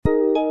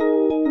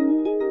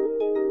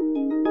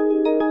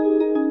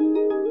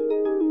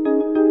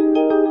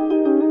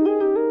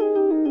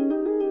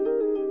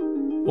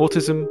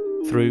Autism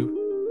Through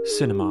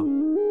Cinema.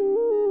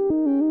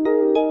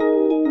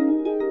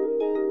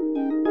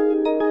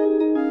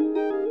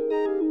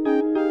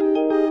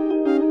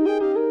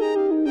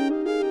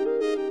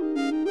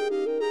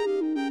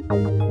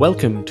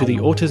 Welcome to the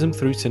Autism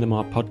Through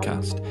Cinema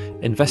podcast,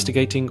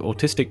 investigating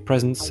autistic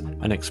presence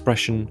and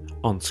expression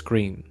on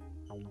screen.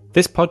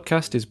 This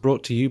podcast is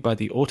brought to you by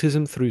the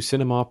Autism Through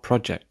Cinema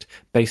project,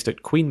 based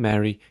at Queen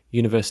Mary,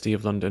 University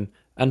of London,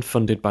 and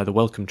funded by the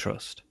Wellcome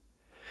Trust.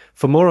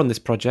 For more on this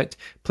project,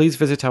 please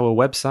visit our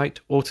website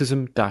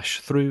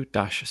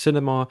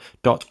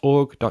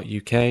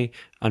autism-through-cinema.org.uk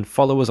and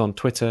follow us on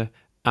Twitter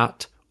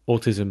at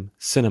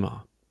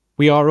autismcinema.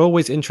 We are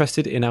always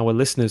interested in our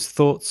listeners'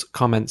 thoughts,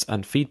 comments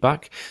and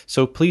feedback,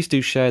 so please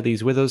do share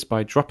these with us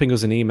by dropping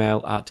us an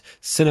email at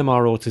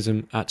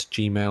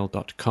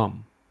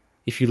cinemaautism@gmail.com.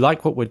 If you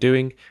like what we're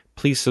doing,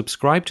 please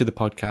subscribe to the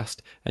podcast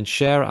and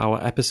share our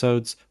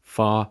episodes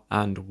far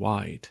and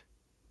wide.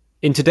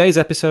 In today's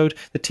episode,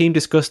 the team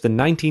discussed the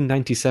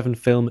 1997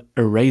 film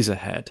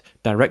Eraserhead,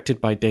 directed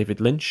by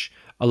David Lynch,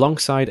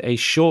 alongside a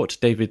short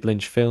David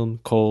Lynch film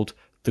called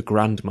The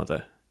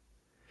Grandmother.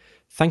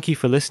 Thank you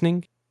for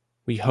listening.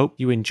 We hope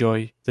you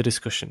enjoy the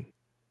discussion.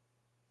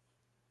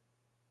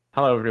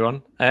 Hello,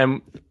 everyone.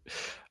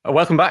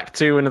 Welcome back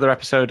to another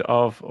episode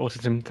of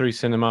Autism Through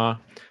Cinema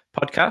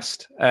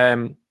podcast.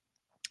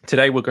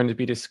 Today we're going to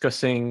be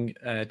discussing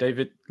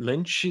David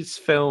Lynch's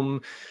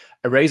film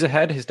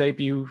Eraserhead, his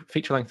debut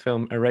feature-length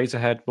film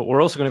Eraserhead, but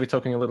we're also going to be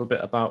talking a little bit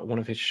about one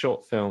of his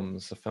short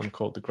films, a film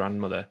called The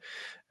Grandmother.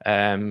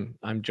 I'm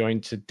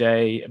joined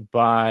today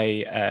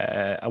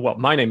by,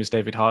 my name is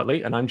David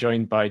Hartley, and I'm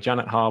joined by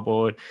Janet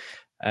Harbord,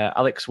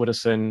 Alex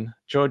Wooderson,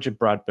 Georgia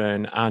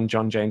Bradburn, and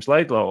John James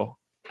Laidlaw.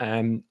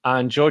 And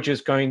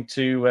Georgia's going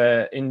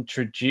to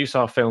introduce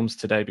our films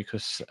today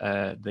because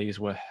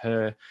these were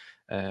her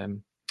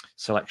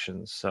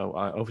selections. So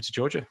over to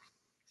Georgia.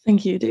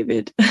 Thank you,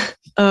 David.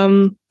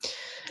 So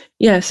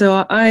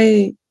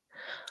I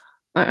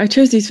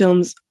chose these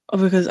films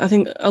because I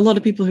think a lot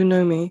of people who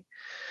know me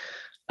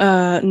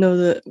know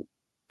that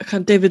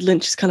David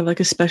Lynch is kind of like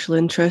a special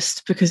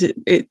interest because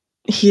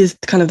he is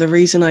kind of the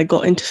reason I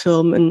got into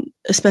film, and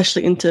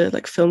especially into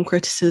like film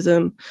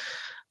criticism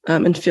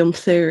and film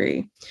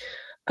theory,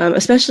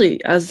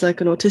 especially as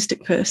like an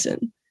autistic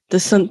person.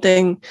 There's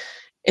something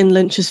in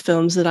Lynch's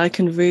films that I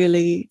can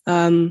really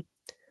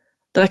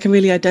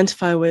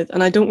identify with,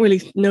 and I don't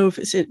really know if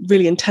it's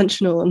really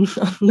intentional on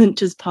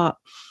Lynch's part.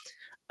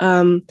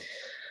 But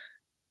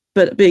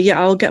yeah,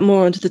 I'll get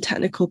more onto the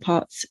technical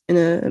parts in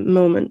a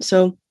moment.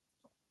 So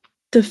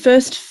the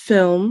first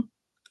film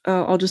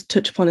I'll just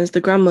touch upon is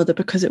The Grandmother,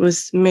 because it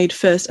was made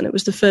first, and it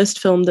was the first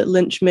film that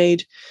Lynch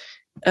made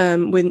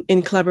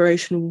in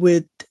collaboration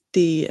with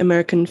the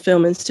American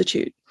Film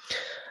Institute.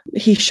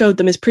 He showed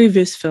them his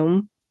previous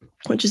film,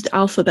 which is The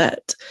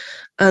Alphabet,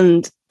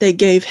 and they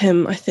gave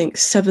him, I think,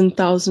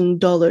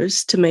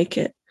 $7,000 to make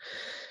it.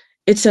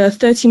 It's a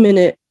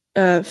 30-minute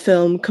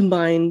film,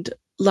 combined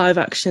live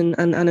action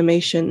and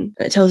animation.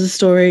 It tells the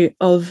story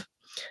of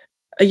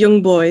a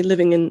young boy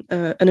living in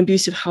an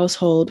abusive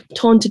household,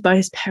 taunted by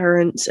his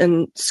parents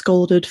and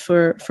scolded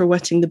for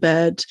wetting the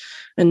bed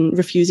and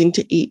refusing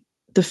to eat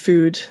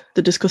the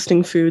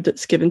disgusting food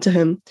that's given to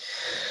him.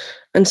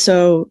 And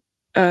so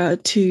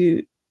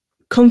to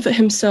comfort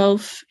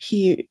himself,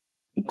 he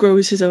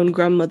grows his own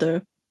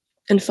grandmother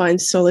and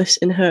finds solace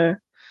in her.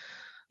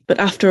 But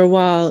after a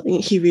while,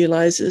 he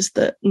realizes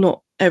that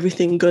not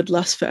everything good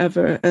lasts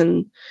forever,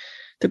 and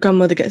the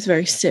grandmother gets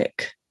very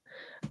sick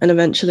and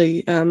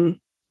eventually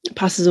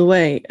passes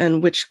away,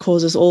 and which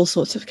causes all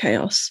sorts of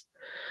chaos.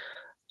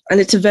 And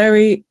it's a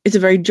very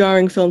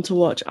jarring film to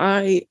watch.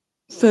 I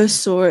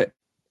first saw it.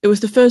 It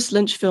was the first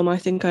Lynch film I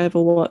think I ever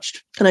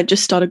watched, and I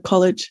just started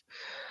college.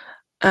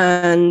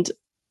 And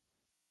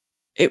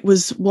it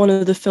was one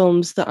of the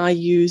films that I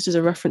used as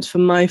a reference for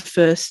my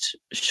first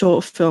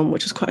short film,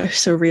 which was quite a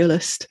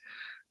surrealist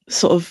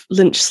sort of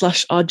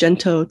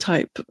Lynch/Argento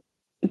type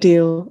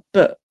deal.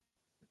 But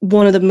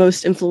one of the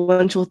most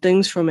influential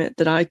things from it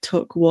that I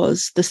took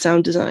was the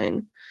sound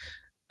design,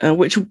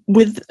 which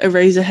with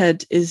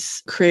Eraserhead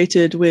is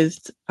created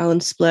with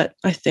Alan Splett,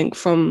 I think,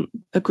 from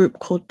a group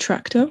called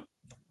Tractor.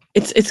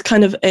 It's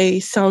kind of a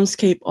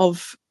soundscape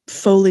of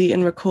Foley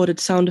and recorded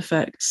sound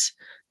effects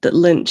that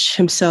Lynch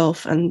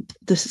himself and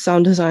the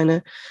sound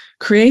designer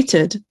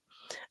created,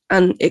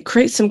 and it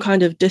creates some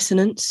kind of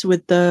dissonance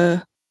with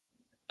the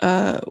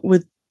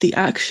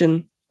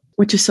action,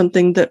 which is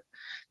something that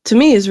to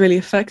me is really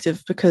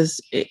effective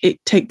because it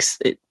takes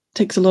a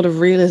lot of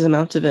realism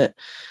out of it,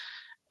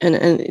 and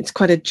it's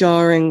quite a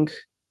jarring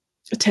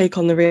take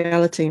on the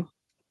reality.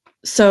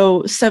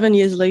 So 7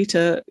 years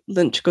later,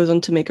 Lynch goes on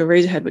to make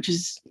Eraserhead, which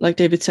is, like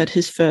David said,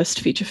 his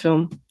first feature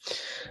film.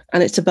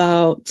 And it's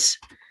about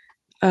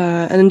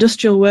an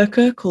industrial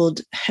worker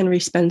called Henry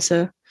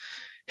Spencer,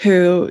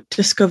 who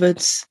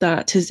discovers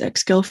that his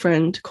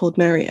ex-girlfriend, called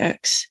Mary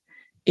X,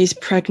 is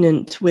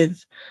pregnant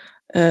with,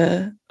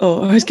 or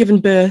has given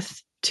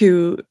birth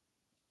to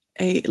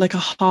a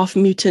half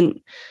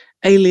mutant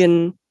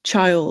alien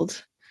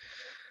child.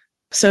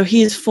 So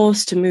he is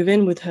forced to move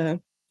in with her,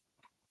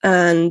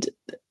 and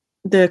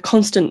the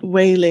constant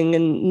wailing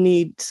and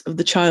needs of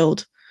the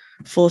child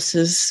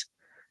forces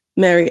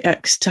Mary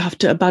X to have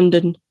to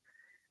abandon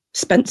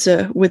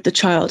Spencer with the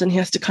child, and he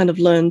has to kind of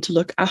learn to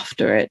look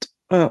after it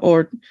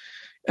or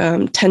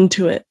tend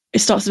to it. It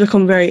starts to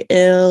become very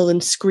ill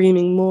and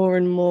screaming more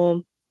and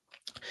more.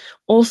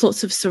 All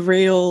sorts of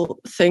surreal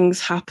things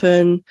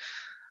happen.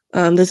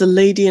 There's a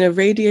lady in a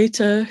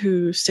radiator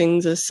who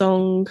sings a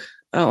song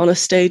on a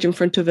stage in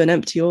front of an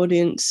empty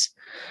audience.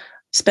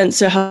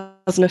 Spencer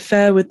has an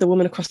affair with the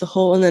woman across the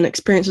hall and then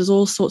experiences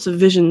all sorts of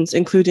visions,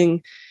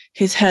 including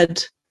his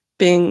head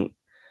being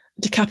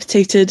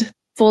decapitated,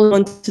 falling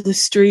onto the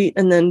street,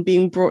 and then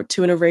being brought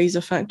to an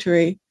eraser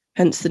factory,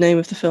 hence the name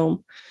of the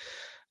film.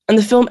 And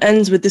the film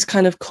ends with this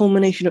kind of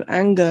culmination of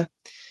anger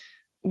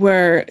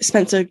where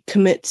Spencer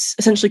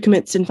essentially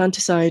commits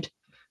infanticide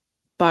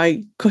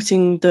by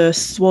cutting the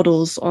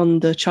swaddles on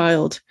the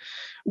child,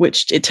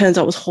 which it turns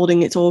out was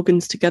holding its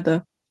organs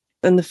together.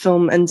 And the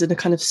film ends in a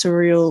kind of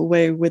surreal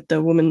way with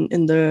the woman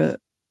in the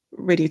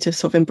radiator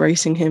sort of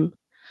embracing him.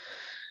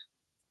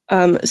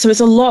 So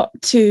it's a lot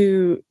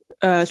to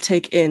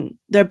take in.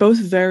 They're both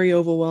very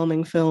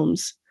overwhelming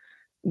films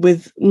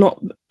with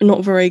not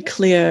very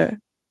clear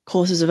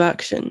courses of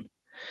action.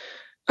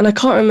 And I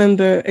can't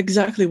remember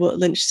exactly what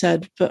Lynch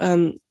said, but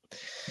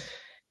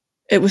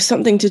it was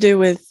something to do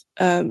with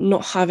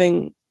not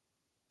having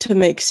to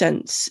make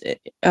sense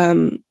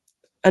and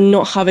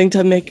not having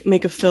to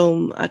make a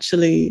film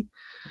actually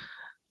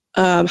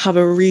have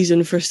a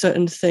reason for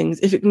certain things.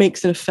 If it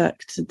makes an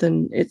effect,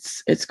 then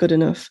it's good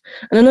enough.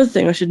 And another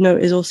thing I should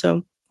note is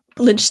also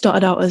Lynch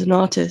started out as an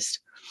artist,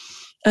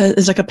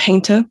 as like a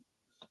painter.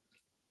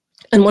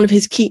 And one of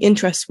his key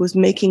interests was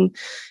making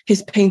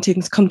his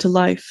paintings come to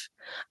life.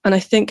 And I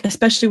think,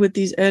 especially with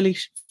these early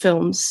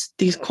films,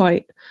 these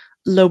quite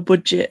low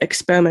budget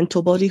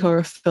experimental body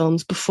horror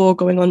films, before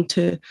going on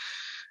to,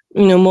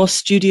 more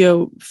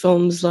studio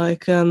films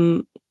like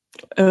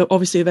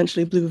obviously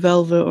eventually Blue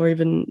Velvet or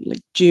even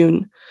like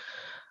June,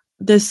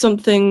 there's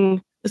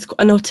an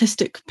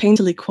artistic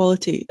painterly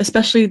quality,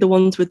 especially the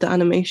ones with the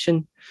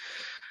animation,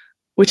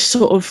 which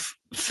sort of,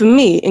 for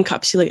me,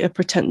 encapsulate a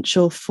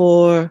potential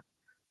for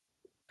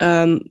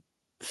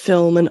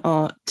film and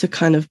art to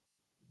kind of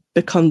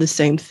become the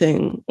same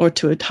thing, or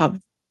to have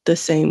the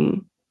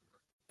same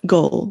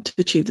goal, to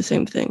achieve the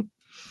same thing.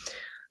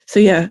 So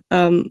yeah,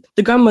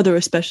 The Grandmother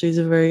especially is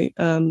a very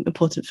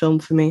important film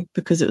for me,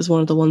 because it was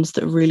one of the ones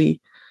that really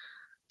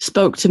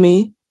spoke to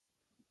me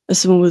as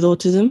someone with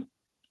autism.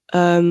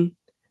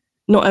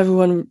 Not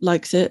everyone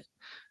likes it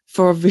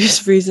for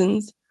obvious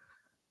reasons.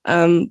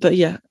 But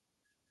yeah,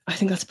 I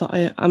think that's about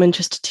it. I'm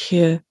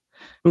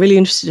really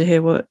interested to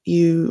hear what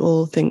you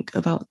all think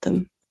about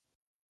them.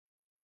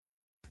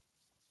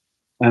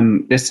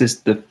 This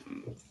is the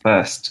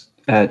first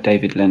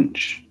David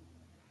Lynch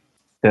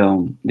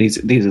film. These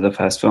are the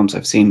first films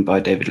I've seen by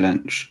David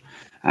Lynch.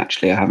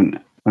 Actually, I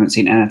haven't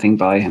seen anything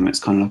by him.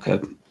 It's kind of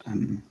like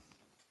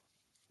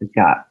a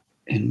gap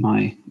in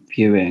my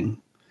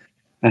viewing.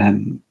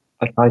 I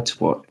tried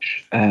to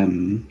watch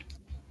Twin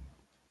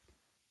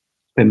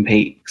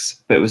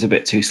Peaks, but it was a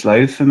bit too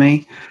slow for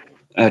me.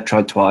 I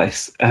tried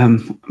twice,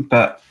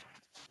 but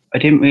I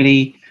didn't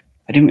really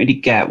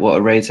get what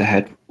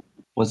Eraserhead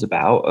was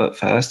about at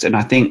first. And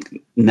I think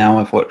now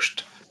I've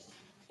watched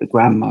The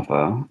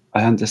Grandmother,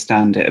 I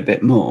understand it a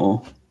bit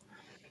more.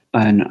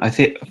 And I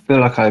feel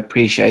like I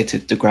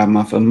appreciated The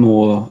Grandmother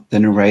more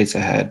than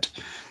Eraserhead.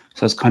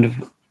 So I was kind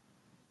of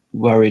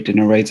worried in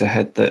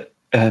Eraserhead that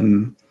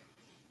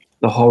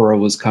the horror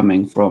was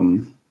coming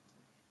from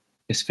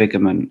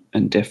disfigurement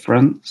and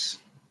difference.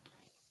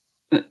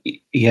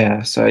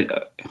 Yeah, so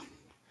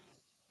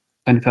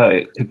I felt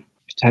it could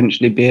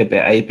potentially be a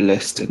bit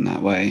ableist in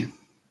that way,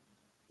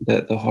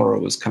 that the horror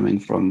was coming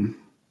from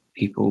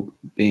people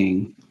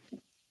being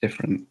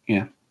different.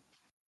 Yeah.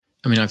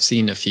 I mean, I've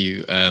seen a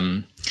few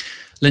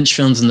Lynch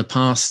films in the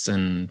past,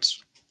 and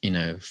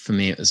for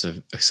me, it was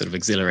a sort of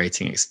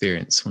exhilarating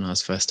experience when I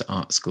was first at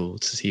art school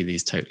to see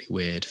these totally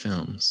weird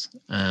films.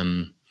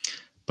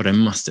 But I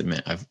must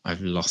admit,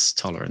 I've lost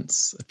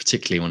tolerance,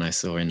 particularly when I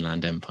saw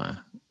Inland Empire.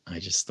 I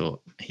just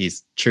thought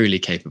he's truly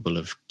capable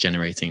of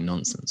generating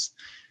nonsense.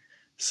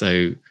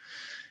 So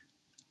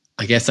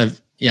I guess I'm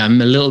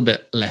a little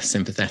bit less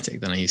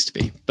sympathetic than I used to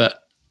be.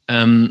 But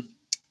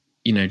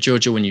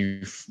Georgia, when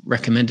you've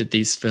recommended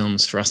these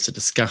films for us to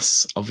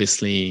discuss,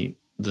 obviously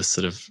the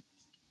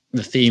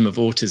theme of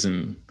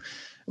autism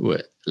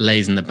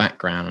lays in the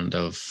background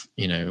of,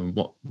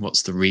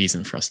 what's the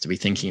reason for us to be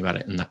thinking about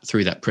it, and that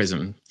through that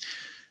prism.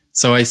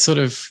 So I sort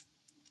of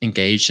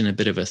engaged in a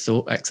bit of a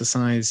thought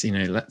exercise.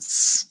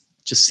 Let's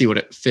just see what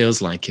it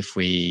feels like if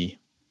we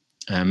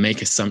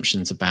make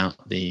assumptions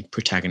about the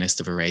protagonist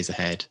of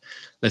Eraserhead.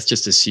 Let's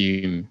just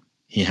assume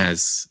he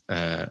has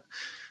a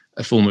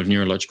form of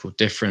neurological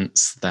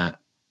difference that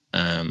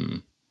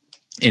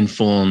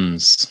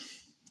informs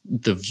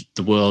the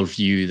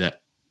worldview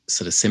that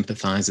sort of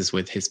sympathizes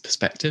with his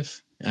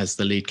perspective as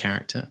the lead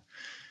character.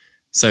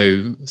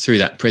 So through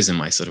that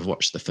prism, I sort of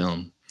watched the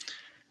film.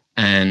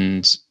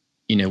 And,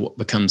 you know, what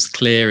becomes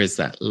clear is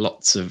that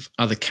lots of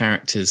other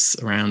characters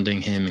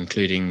surrounding him,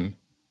 including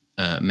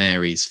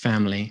Mary's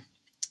family,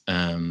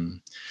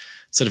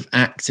 sort of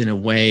act in a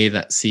way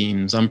that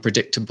seems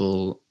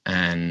unpredictable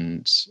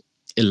and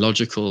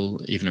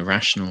illogical, even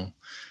irrational.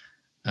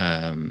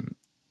 And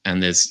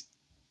there's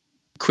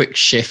quick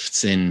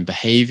shifts in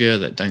behavior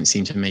that don't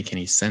seem to make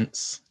any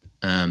sense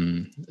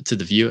to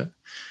the viewer.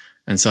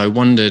 And so I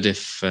wondered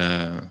if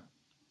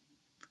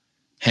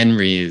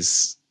Henry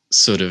is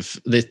sort of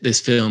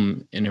this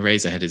film in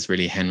Eraserhead is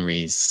really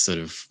Henry's sort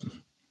of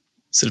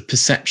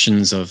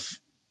perceptions of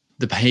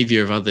the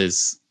behavior of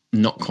others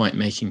not quite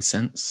making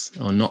sense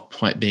or not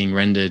quite being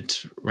rendered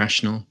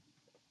rational,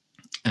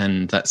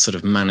 and that sort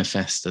of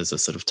manifests as a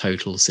sort of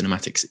total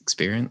cinematic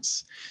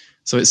experience.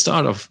 So it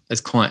started off as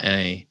quite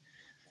an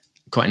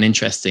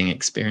interesting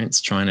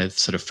experience trying to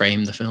sort of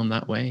frame the film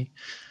that way.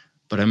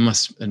 But I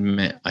must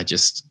admit, I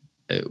just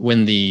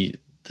when the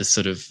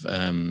sort of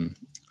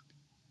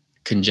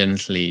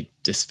congenitally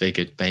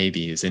disfigured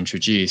baby is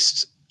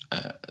introduced,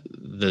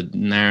 the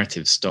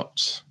narrative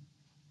stopped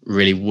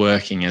really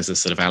working as a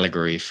sort of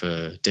allegory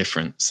for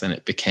difference, and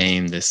it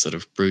became this sort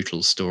of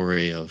brutal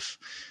story of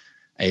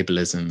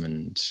ableism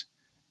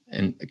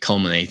and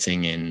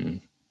culminating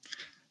in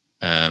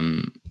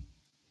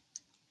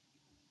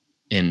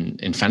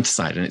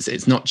infanticide. And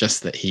it's not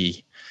just that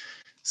he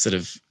sort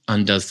of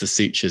undoes the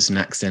sutures and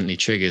accidentally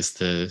triggers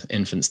the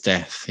infant's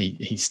death.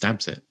 He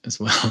stabs it as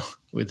well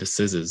with the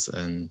scissors.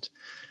 And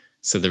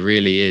so there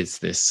really is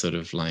this sort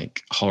of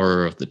like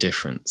horror of the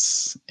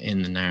difference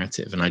in the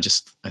narrative. And I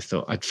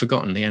thought I'd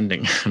forgotten the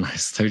ending, and I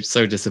was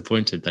so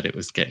disappointed that it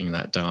was getting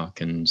that dark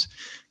and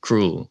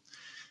cruel.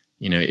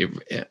 You know,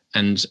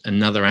 and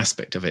another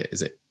aspect of it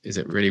is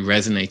it really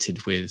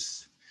resonated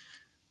with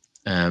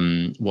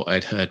what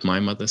I'd heard my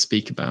mother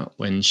speak about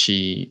when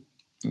she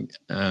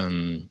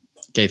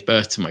gave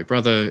birth to my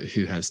brother,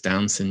 who has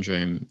Down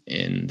syndrome,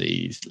 in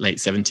the late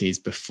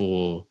 70s,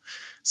 before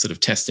sort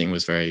of testing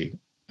was very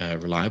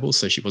reliable.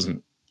 So she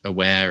wasn't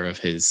aware of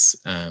his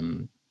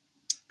Down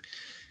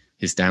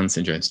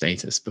syndrome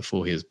status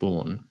before he was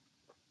born.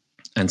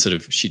 And sort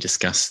of she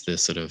discussed the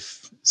sort of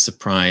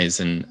surprise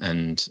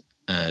and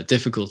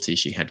difficulty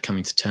she had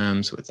coming to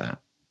terms with that,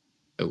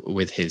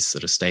 with his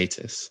sort of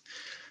status.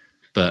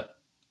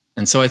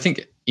 And so I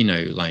think, you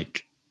know,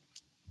 like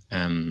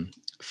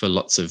for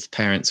lots of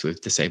parents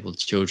with disabled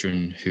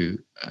children who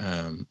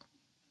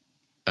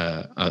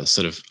are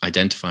sort of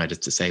identified as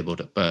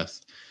disabled at birth,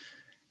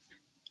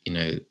 you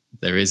know,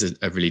 there is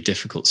a really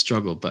difficult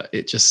struggle, but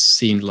it just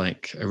seemed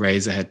like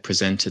Eraserhead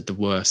presented the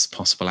worst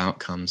possible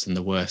outcomes and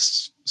the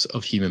worst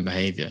of human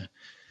behavior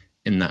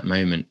in that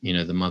moment. You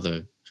know, the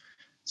mother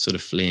sort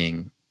of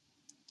fleeing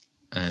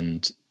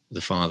and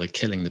the father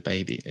killing the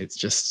baby.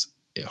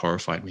 It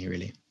horrified me,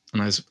 really.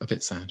 And I was a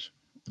bit sad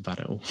about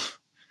it all.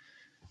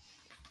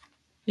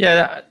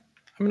 Yeah,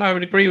 I mean, I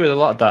would agree with a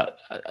lot of that.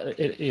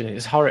 It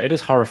is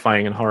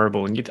horrifying and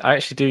horrible. And I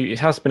actually do. It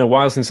has been a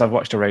while since I've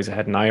watched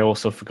Eraserhead, and I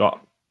also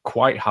forgot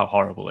quite how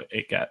horrible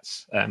it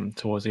gets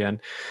towards the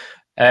end.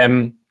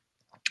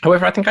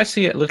 However, I think I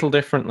see it a little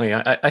differently.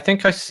 I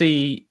think I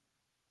see.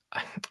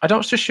 I'm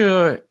not so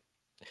sure.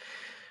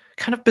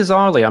 Kind of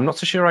bizarrely, I'm not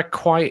so sure I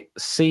quite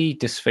see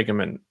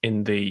disfigurement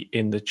in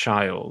the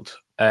child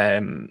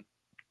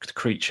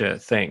creature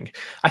thing.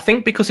 I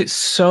think because it's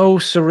so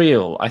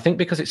surreal. I think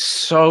because it's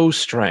so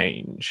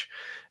strange,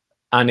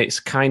 and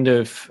it's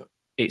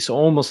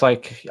almost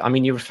like, I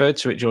mean, you referred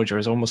to it, Georgia,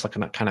 as almost like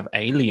a kind of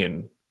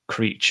alien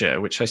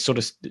creature, which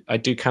I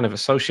do kind of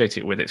associate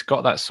it with. It's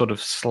got that sort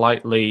of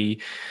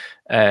slightly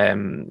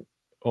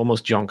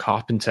almost John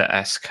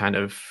Carpenter-esque kind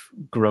of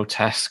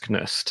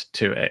grotesqueness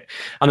to it.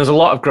 And there's a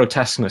lot of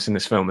grotesqueness in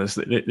this film.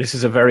 This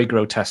is a very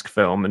grotesque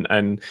film,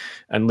 and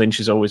Lynch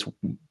is always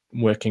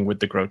working with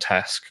the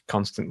grotesque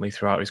constantly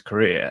throughout his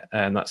career,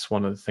 and that's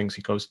one of the things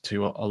he goes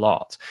to a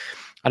lot.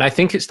 And I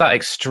think it's that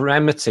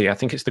extremity, I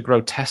think it's the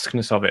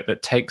grotesqueness of it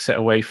that takes it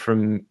away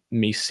from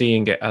me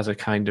seeing it as a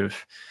kind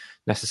of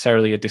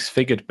necessarily a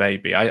disfigured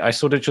baby. I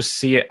sort of just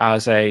see it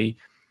as a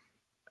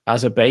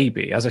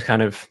baby, as a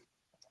kind of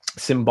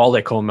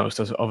symbolic almost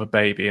of a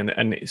baby, and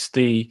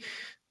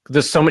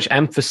there's so much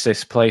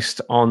emphasis placed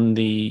on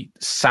the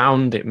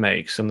sound it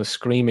makes and the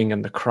screaming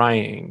and the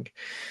crying.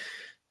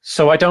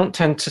 So I don't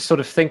tend to sort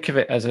of think of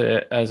it as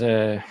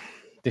a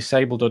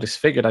disabled or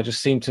disfigured. I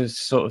just seem to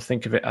sort of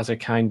think of it as a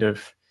kind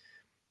of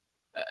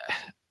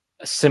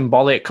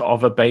symbolic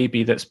of a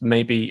baby that's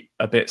maybe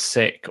a bit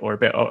sick or a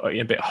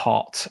bit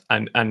hot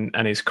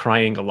and is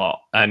crying a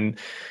lot. And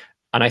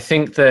I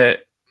think that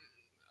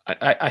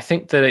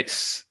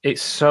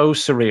it's so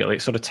surreal.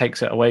 It sort of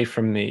takes it away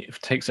from me. It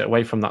takes it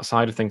away from that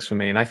side of things for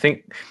me. And I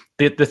think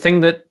the thing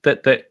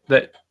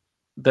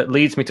that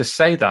leads me to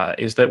say that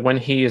is that when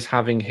he is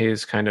having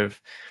his kind of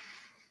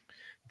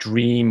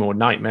dream or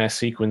nightmare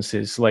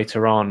sequences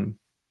later on,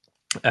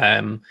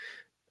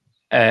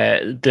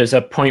 there's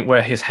a point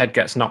where his head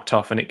gets knocked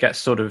off, and it gets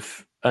sort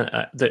of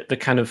the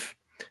kind of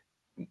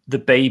the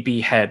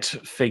baby head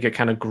figure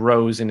kind of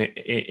grows in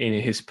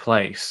his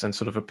place and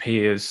sort of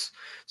appears.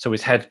 So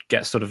his head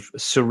gets sort of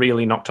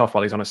surreally knocked off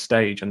while he's on a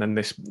stage, and then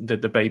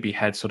the baby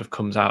head sort of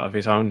comes out of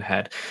his own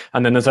head.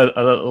 And then there's a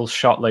little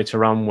shot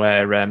later on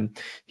where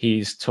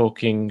he's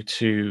talking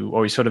to,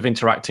 or he's sort of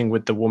interacting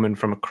with the woman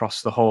from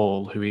across the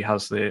hall who he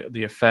has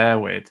the affair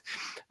with,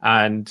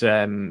 and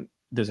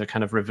there's a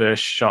kind of reverse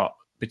shot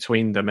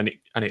between them, and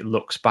it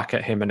looks back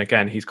at him, and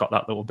again he's got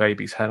that little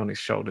baby's head on his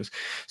shoulders.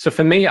 So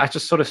for me, I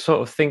just sort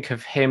of think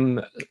of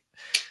him,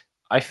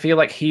 I feel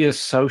like he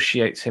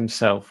associates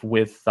himself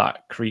with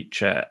that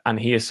creature, and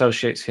he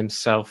associates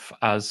himself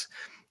as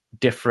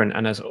different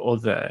and as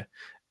other,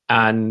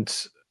 and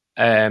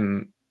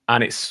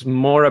it's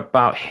more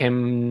about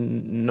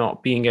him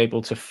not being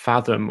able to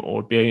fathom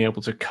or being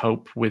able to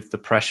cope with the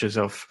pressures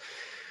of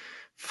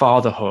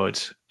fatherhood,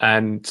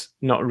 and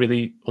not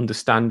really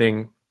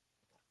understanding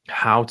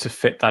how to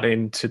fit that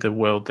into the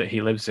world that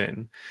he lives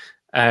in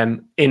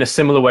a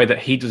similar way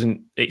that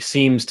it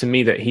seems to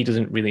me that he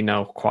doesn't really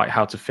know quite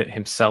how to fit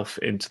himself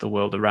into the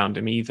world around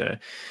him either.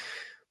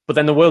 But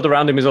then the world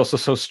around him is also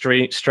so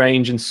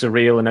strange and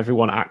surreal, and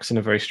everyone acts in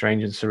a very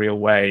strange and surreal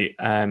way,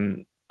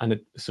 and a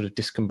sort of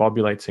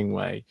discombobulating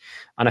way.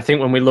 And I think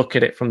when we look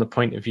at it from the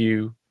point of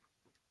view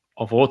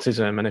of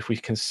autism, and if we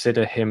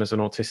consider him as an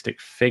autistic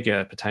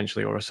figure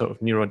potentially, or a sort of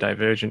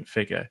neurodivergent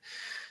figure,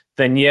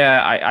 then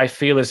I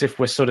feel as if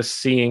we're sort of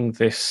seeing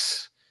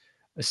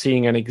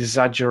an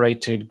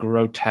exaggerated,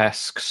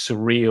 grotesque,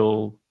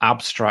 surreal,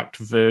 abstract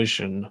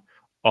version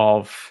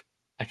of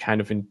a kind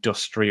of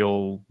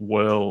industrial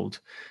world.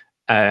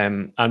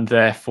 And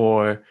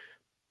therefore,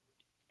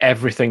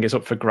 everything is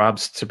up for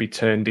grabs to be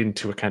turned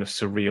into a kind of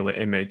surreal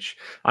image.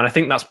 And I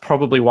think that's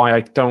probably why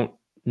I don't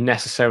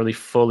necessarily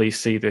fully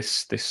see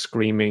this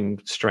screaming,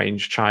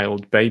 strange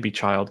baby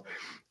child,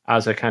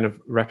 as a kind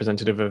of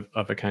representative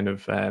of a kind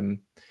of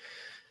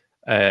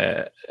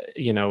as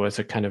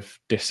a kind of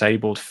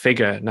disabled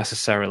figure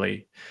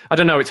necessarily. I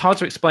don't know, it's hard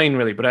to explain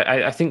really, but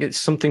I think it's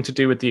something to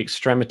do with the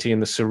extremity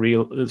and the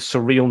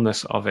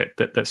surrealness of it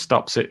that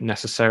stops it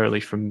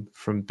necessarily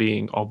from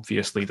being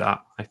obviously that,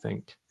 I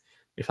think,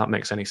 if that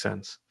makes any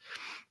sense.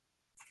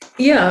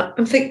 Yeah,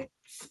 I'm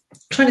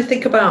trying to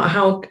think about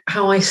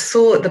how I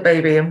saw the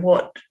baby and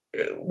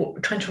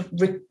trying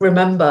to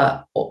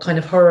remember what kind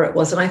of horror it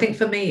was. And I think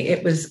for me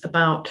it was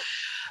about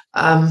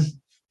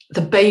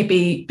the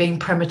baby being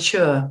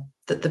premature,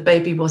 that the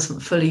baby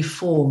wasn't fully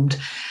formed.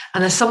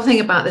 And there's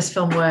something about this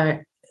film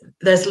where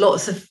there's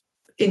lots of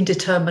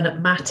indeterminate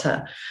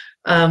matter.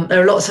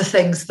 There are lots of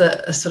things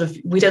that are sort of,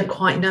 we don't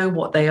quite know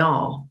what they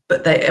are,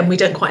 and we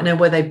don't quite know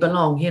where they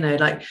belong,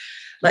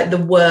 like the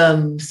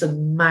worms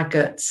and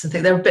maggots. I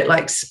think they're a bit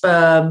like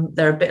sperm.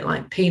 They're a bit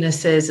like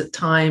penises at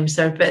times.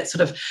 They're a bit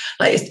sort of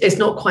like, it's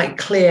not quite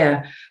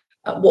clear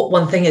what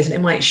one thing is, and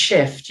it might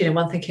shift.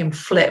 One thing can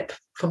flip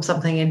from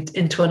something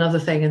into another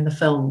thing in the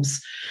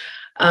films,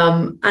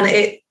 and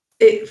it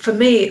for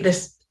me,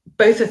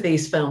 both of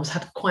these films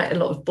had quite a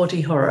lot of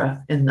body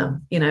horror in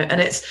them, and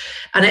it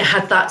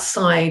had that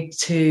side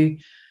to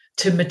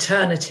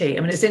maternity. I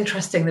mean, it's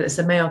interesting that it's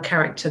a male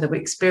character that we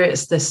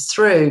experience this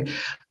through,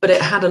 but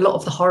it had a lot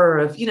of the horror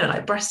of,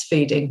 like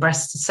breastfeeding.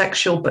 Breasts are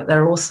sexual, but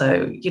they're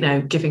also,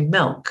 giving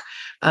milk.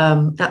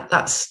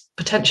 That's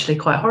potentially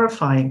quite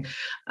horrifying.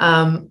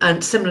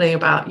 And similarly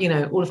about,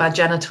 all of our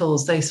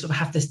genitals, they sort of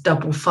have this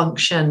double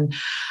function.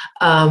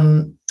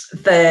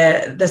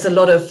 There's a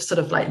lot of sort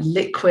of like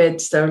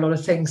liquids. There are a lot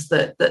of things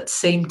that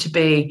seem to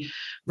be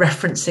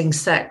referencing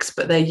sex,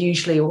 but they're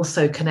usually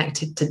also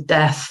connected to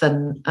death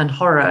and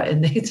horror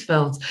in these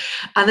films.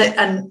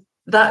 And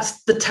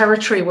that's the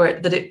territory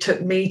that it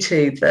took me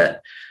to,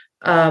 that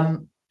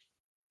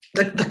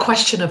the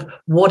question of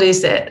what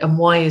is it and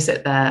why is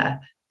it there,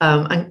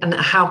 and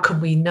how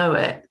can we know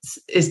it,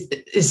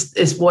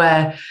 is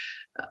where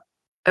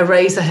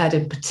Eraserhead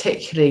in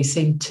particularly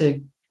seemed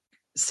to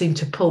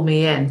pull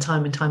me in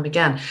time and time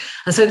again.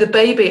 And so the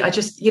baby, I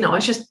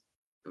was just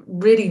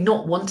really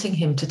not wanting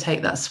him to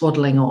take that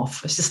swaddling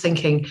off. I was just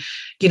thinking,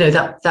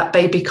 that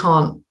baby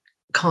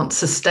can't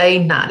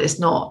sustain that.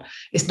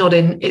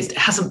 It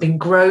hasn't been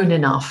grown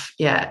enough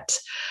yet.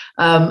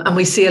 And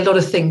we see a lot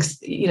of things,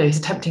 he's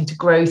attempting to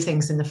grow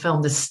things in the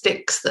film. There's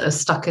sticks that are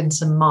stuck in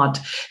some mud.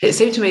 It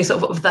seemed to me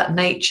sort of that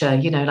nature,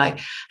 like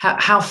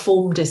how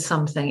formed is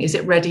something? Is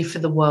it ready for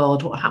the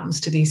world? What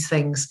happens to these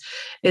things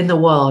in the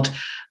world?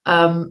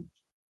 So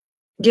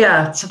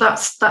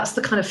that's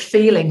the kind of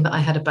feeling that I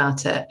had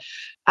about it.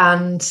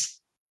 And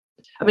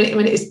I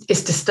mean,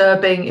 it's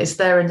disturbing. It's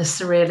there in the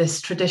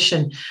surrealist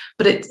tradition,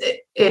 but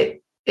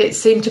it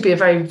seemed to be a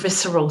very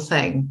visceral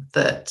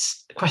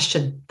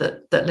question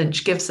that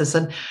Lynch gives us,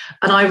 and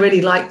I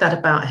really like that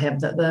about him.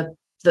 That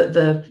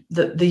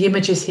the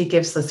images he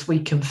gives us, we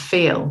can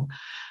feel,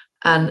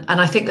 and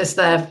I think there's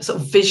there sort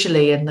of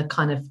visually in the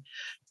kind of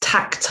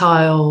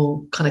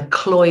tactile, kind of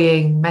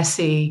cloying,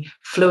 messy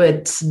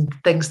fluids and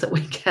things that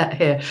we get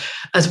here,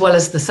 as well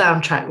as the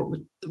soundtrack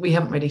we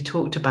haven't really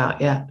talked about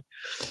yet.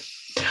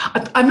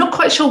 I'm not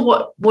quite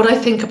sure what I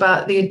think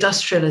about the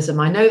industrialism.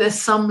 I know there's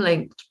some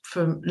link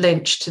from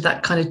Lynch to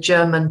that kind of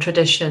German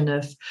tradition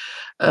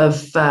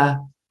of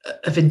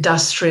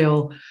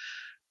industrial,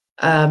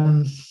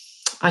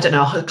 I don't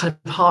know, kind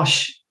of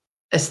harsh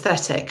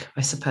aesthetic,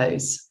 I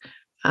suppose.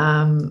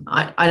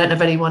 I don't know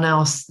if anyone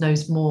else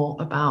knows more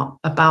about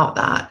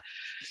that.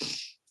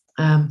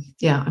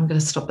 Yeah, I'm going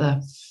to stop there.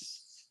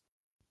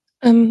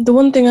 The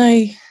one thing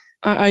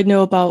I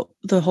know about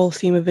the whole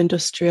theme of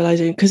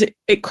industrialization, because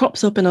it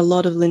crops up in a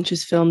lot of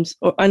Lynch's films,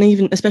 and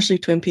even especially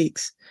Twin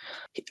Peaks.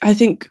 I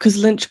think because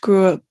Lynch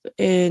grew up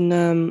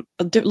in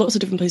lots of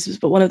different places,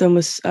 but one of them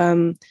was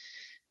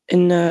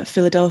in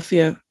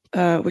Philadelphia,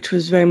 which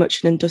was very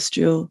much an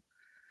industrial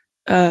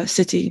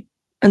city.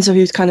 And so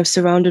he was kind of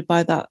surrounded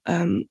by that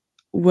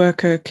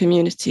worker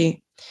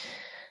community.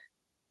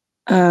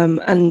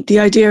 And the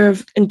idea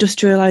of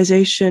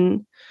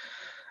industrialization,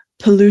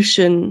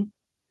 pollution,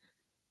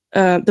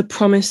 the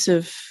promise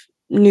of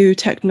new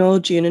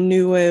technology and a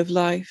new way of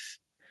life,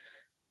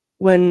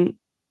 when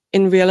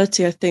in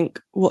reality, I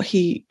think what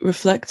he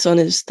reflects on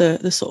is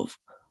the sort of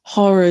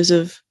horrors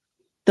of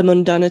the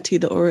mundanity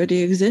that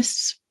already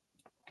exists.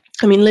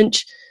 I mean,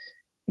 Lynch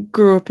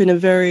grew up in a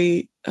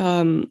very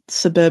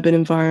suburban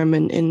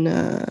environment in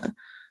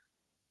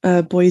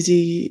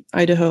Boise,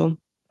 Idaho,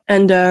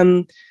 and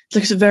it's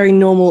like a very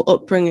normal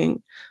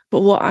upbringing.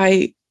 But what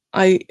I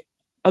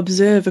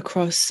observe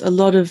across a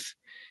lot of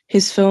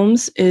his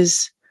films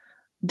is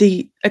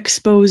the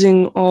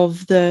exposing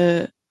of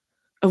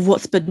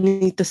what's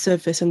beneath the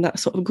surface and that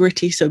sort of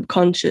gritty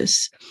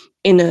subconscious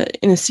in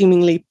a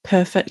seemingly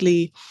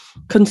perfectly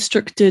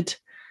constructed,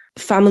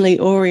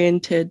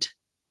 family-oriented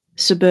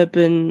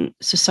suburban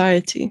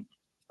society.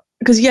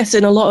 Because yes,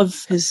 in a lot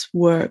of his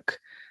work,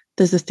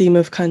 there's the theme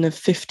of kind of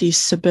 50s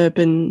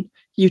suburban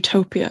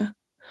utopia.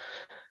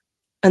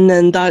 And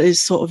then that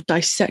is sort of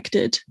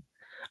dissected.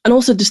 And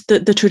also just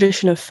the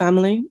tradition of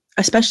family,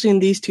 especially in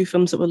these two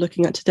films that we're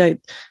looking at today,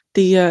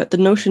 the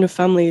notion of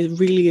family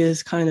really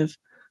is kind of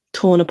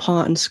torn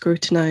apart and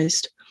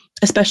scrutinized,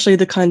 especially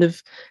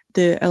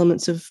the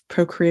elements of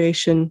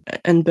procreation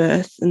and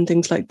birth and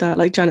things like that.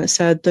 Like Janet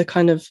said, the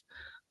kind of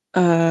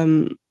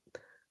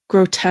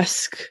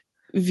grotesque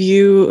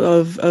view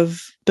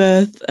of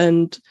birth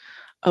and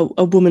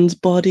a woman's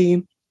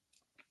body,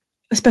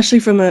 especially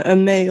from a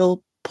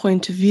male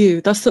point of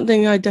view. That's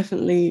something I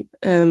definitely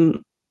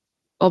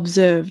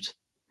observed,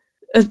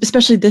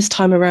 especially this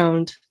time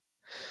around.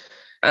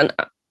 And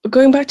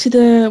going back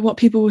to what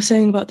people were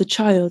saying about the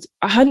child,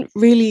 I hadn't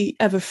really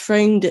ever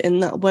framed it in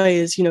that way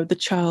as, the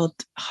child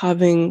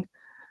having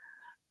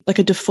like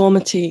a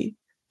deformity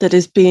that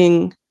is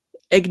being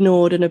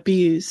ignored and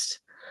abused.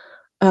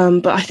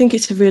 But I think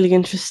it's a really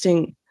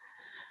interesting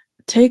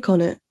take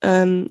on it.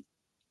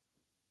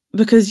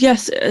 Because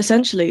yes,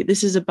 essentially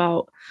this is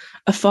about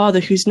a father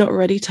who's not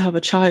ready to have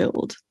a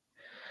child.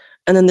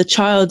 And then the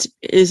child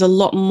is a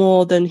lot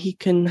more than he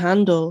can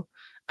handle.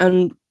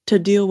 And to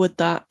deal with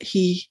that,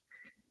 he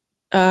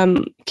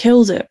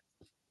kills it,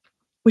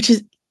 which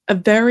is a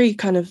very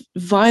kind of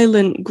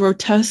violent,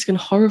 grotesque, and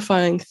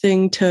horrifying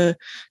thing to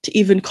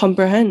even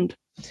comprehend.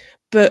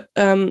 But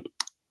the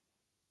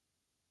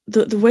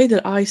way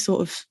that I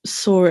sort of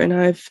saw it,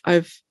 and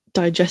I've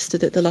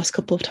digested it the last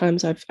couple of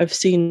times I've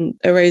seen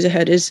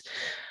Eraserhead, is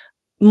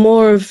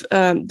more of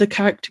the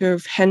character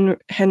of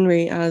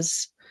Henry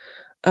as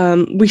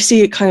we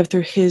see it kind of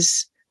through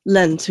his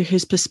lens, through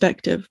his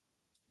perspective,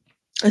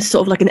 as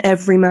sort of like an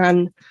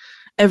everyman,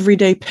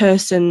 everyday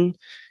person,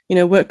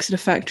 works at a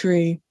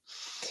factory,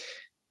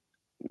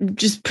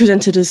 just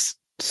presented as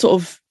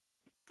sort of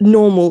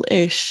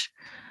normal-ish,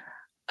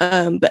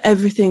 but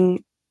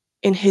everything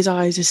in his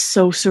eyes is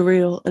so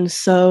surreal and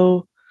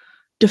so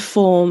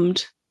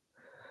deformed,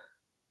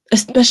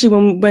 especially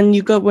when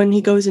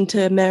he goes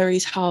into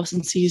Mary's house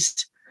and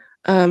sees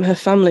her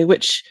family,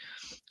 which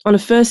on a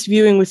first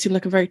viewing would seem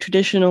like a very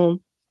traditional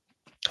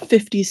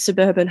 50s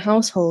suburban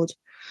household.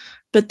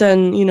 But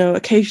then,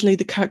 occasionally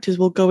the characters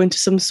will go into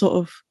some sort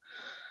of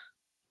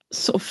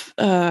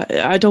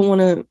I don't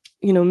want to,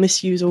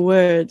 misuse a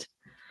word,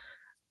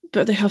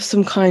 but they have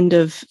some kind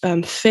of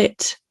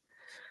fit.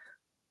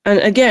 And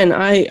again,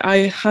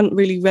 I hadn't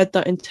really read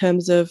that in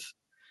terms of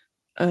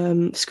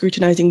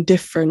scrutinizing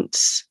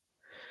difference,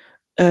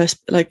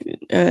 like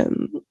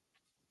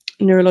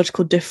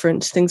neurological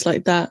difference, things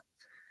like that.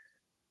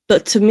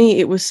 But to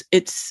me,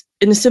 it's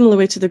in a similar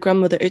way to the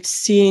grandmother.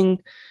 It's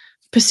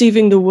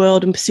perceiving the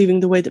world and perceiving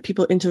the way that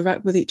people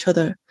interact with each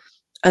other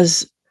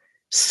as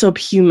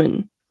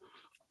subhuman.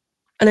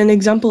 And an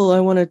example I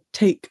want to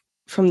take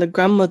from the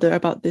grandmother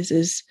about this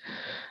is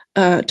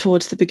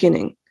towards the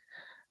beginning,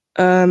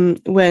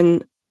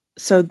 when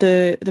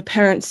the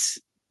parents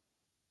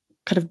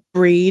kind of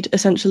breed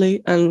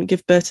essentially and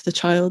give birth to the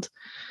child,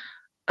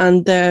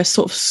 and they're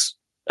sort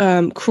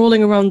of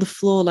crawling around the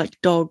floor like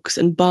dogs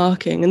and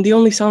barking, and the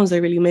only sounds they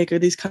really make are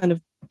these kind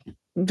of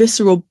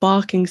visceral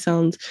barking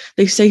sounds.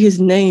 They say his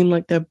name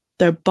like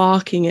they're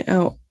barking it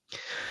out,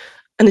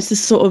 and it's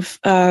this sort of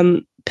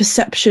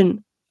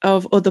perception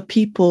of other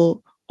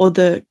people or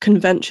the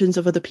conventions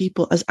of other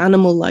people as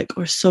animal-like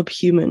or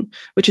subhuman,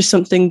 which is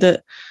something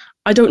that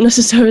I don't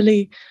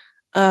necessarily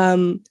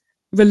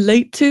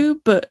relate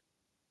to, but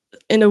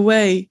in a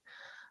way,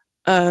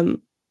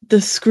 the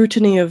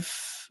scrutiny of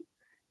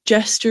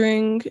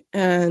gesturing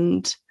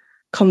and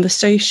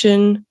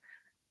conversation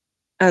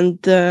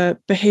and the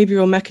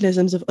behavioral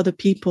mechanisms of other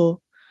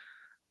people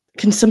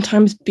can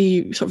sometimes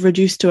be sort of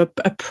reduced to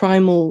a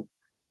primal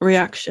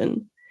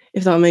reaction,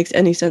 if that makes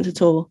any sense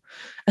at all.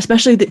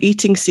 Especially the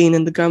eating scene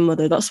in The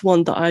Grandmother. That's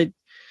one that I,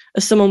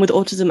 as someone with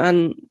autism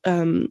and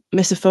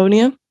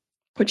misophonia,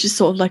 which is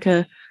sort of like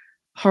a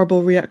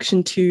horrible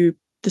reaction to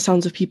the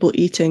sounds of people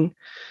eating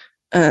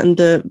and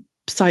the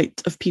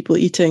sight of people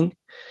eating,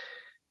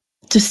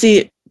 to see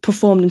it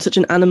performed in such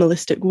an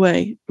animalistic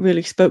way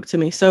really spoke to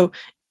me. So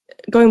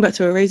going back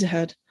to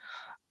Eraserhead,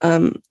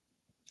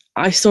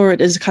 I saw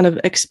it as kind of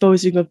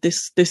exposing of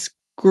this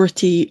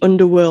gritty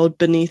underworld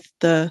beneath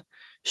the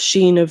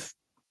sheen of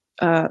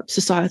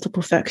societal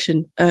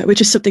perfection,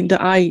 which is something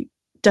that I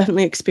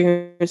definitely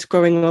experienced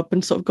growing up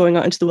and sort of going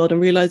out into the world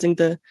and realizing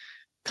the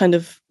kind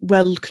of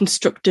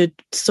well-constructed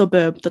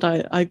suburb that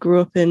I grew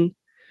up in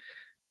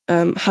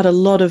had a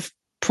lot of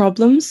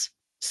problems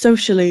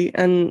socially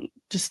and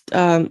just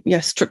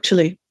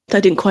structurally that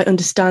I didn't quite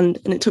understand,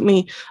 and it took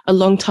me a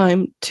long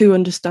time to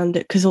understand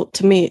it, because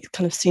to me it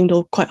kind of seemed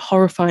all quite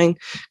horrifying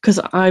because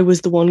I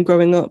was the one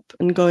growing up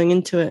and going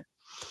into it.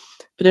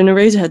 But in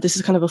Eraserhead, this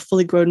is kind of a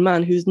fully grown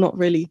man who's not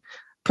really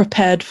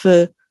prepared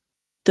for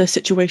the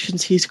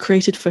situations he's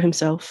created for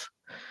himself.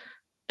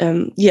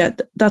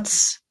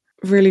 That's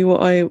really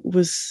what I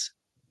was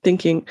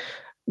thinking.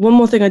 One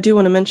more thing I do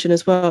want to mention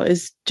as well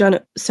is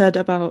Janet said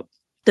about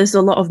there's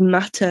a lot of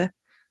matter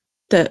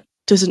that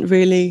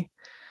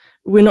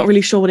we're not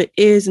really sure what it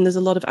is, and there's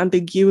a lot of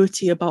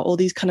ambiguity about all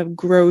these kind of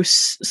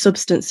gross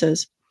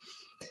substances.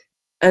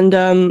 And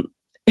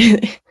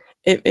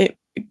it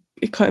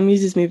quite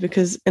amuses me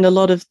because in a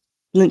lot of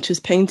Lynch's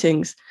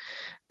paintings,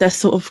 they're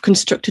sort of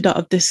constructed out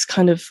of this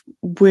kind of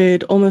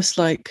weird, almost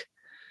like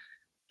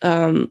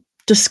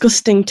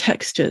disgusting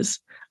textures.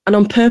 And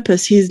on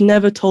purpose, he's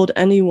never told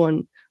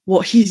anyone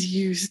what he's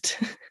used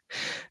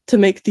to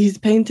make these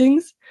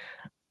paintings.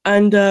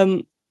 And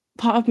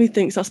part of me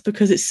thinks that's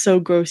because it's so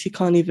gross he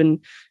can't even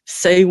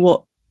say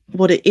what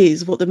it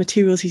is, what the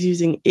materials he's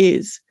using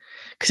is,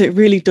 because it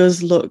really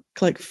does look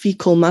like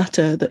fecal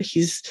matter that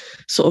he's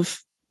sort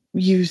of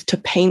used to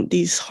paint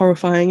these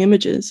horrifying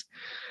images.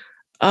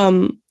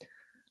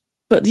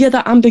 But yeah,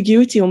 that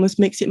ambiguity almost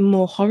makes it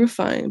more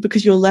horrifying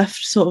because you're left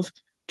sort of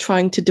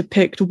trying to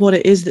depict what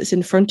it is that's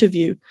in front of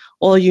you.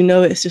 All you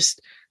know is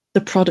just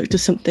the product of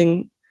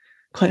something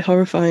quite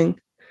horrifying.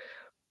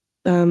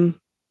 I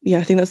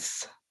think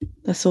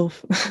that's all.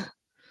 I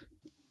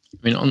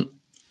mean,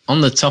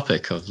 on the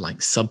topic of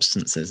like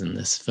substances in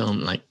this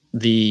film, like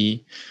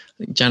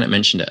Janet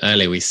mentioned it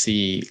earlier, we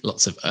see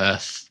lots of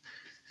earth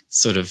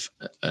sort of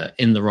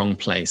in the wrong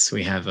place.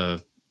 We have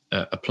a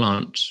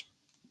plant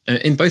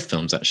in both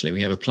films. Actually,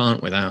 we have a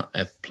plant without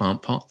a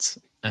plant pot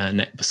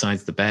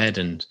besides the bed,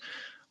 and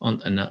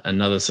on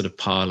another sort of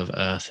pile of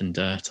earth and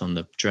dirt on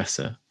the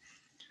dresser.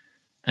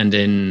 And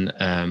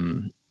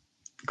in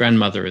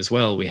Grandmother as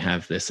well, we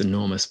have this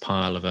enormous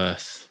pile of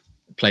earth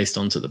placed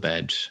onto the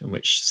bed in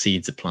which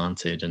seeds are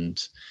planted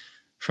and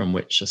from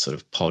which a sort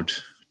of pod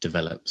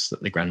develops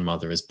that the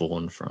grandmother is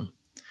born from.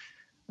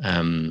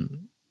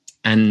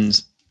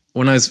 And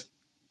when I was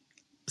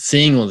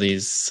seeing all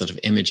these sort of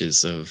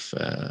images of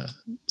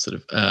sort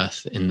of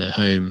earth in the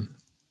home,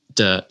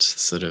 dirt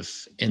sort of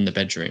in the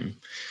bedroom,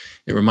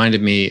 it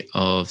reminded me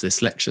of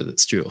this lecture that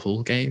Stuart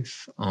Hall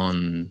gave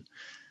on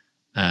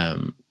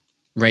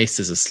race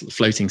as a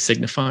floating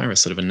signifier, a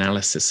sort of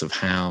analysis of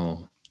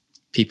how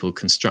people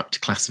construct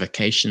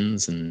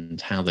classifications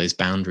and how those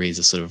boundaries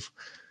are sort of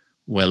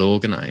well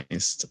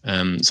organized.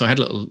 So I had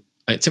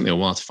it took me a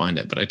while to find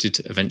it, but I did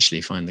eventually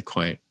find the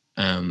quote.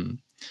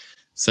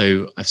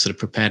 So I've sort of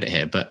prepared it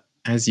here, but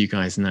as you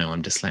guys know,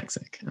 I'm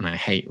dyslexic and I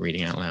hate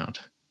reading out loud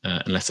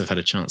unless I've had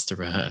a chance to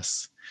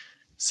rehearse.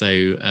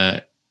 So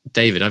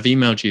David, I've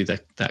emailed you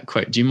that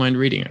quote. Do you mind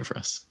reading it for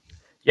us?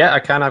 Yeah, I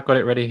can. I've got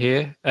it ready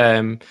here.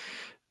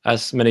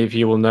 As many of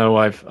you will know,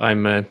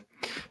 I'm a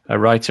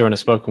writer and a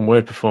spoken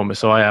word performer,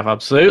 so I have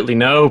absolutely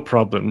no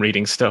problem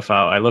reading stuff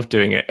out. I love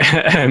doing it.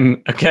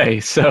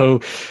 Okay, so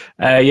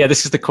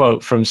this is the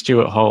quote from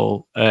Stuart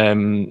Hall,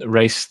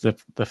 Race,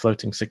 the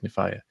Floating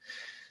Signifier.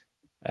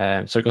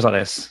 So it goes like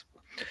this.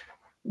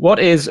 What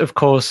is, of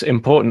course,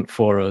 important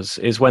for us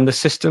is when the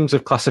systems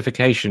of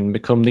classification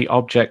become the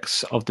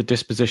objects of the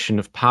disposition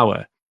of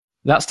power.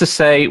 That's to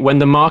say, when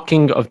the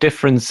marking of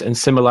difference and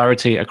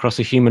similarity across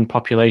a human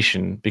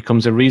population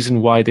becomes a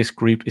reason why this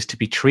group is to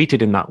be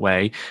treated in that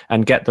way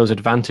and get those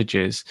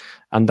advantages,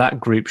 and that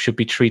group should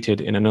be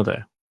treated in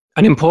another.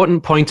 An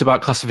important point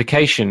about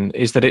classification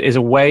is that it is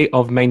a way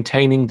of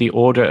maintaining the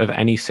order of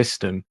any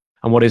system,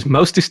 and what is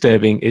most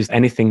disturbing is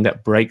anything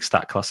that breaks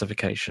that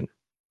classification.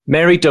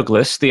 Mary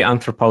Douglas, the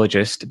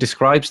anthropologist,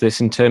 describes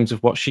this in terms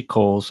of what she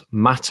calls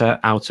matter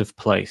out of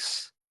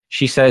place.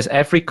 She says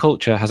every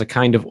culture has a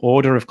kind of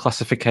order of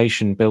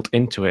classification built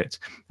into it,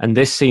 and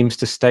this seems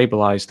to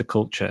stabilize the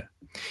culture.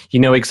 You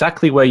know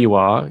exactly where you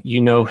are,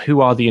 you know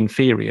who are the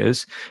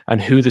inferiors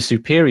and who the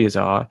superiors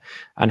are,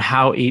 and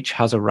how each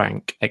has a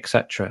rank,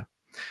 etc.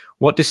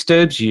 What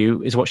disturbs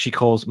you is what she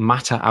calls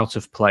matter out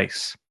of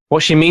place.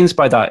 What she means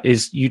by that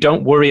is you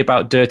don't worry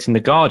about dirt in the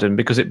garden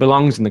because it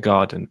belongs in the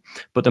garden.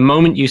 But the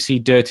moment you see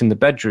dirt in the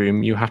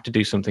bedroom, you have to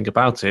do something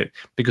about it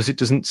because it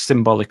doesn't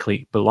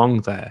symbolically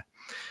belong there.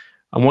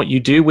 And what you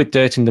do with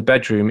dirt in the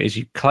bedroom is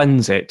you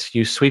cleanse it,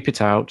 you sweep it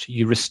out,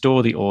 you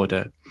restore the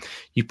order.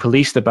 You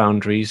police the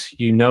boundaries,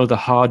 you know the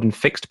hard and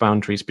fixed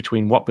boundaries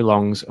between what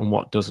belongs and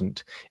what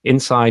doesn't.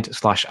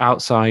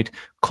 Inside/outside,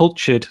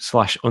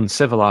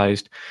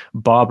 cultured/uncivilized,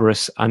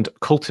 barbarous and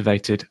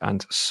cultivated,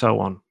 and so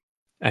on.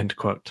 End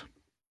quote.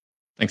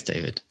 Thanks,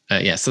 David.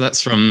 So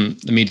that's from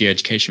the Media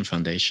Education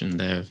Foundation,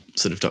 their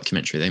sort of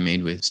documentary they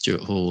made with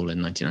Stuart Hall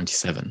in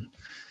 1997,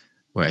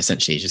 where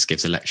essentially he just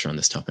gives a lecture on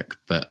this topic.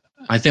 But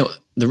I think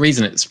the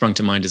reason it sprung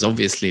to mind is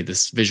obviously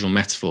this visual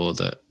metaphor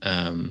that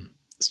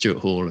Stuart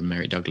Hall and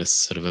Mary Douglas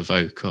sort of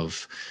evoke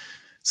of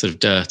sort of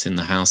dirt in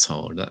the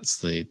household. That's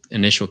the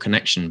initial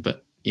connection.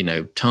 But, you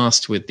know,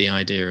 tasked with the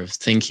idea of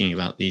thinking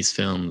about these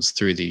films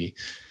through the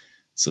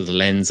sort of the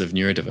lens of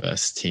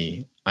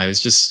neurodiversity, I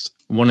was just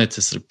wanted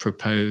to sort of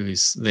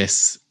propose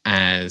this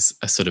as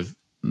a sort of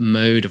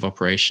mode of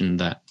operation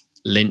that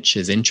Lynch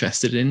is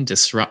interested in,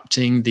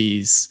 disrupting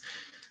these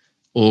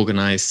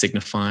organized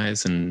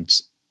signifiers, and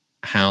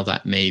how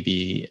that may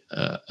be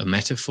a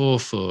metaphor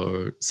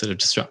for sort of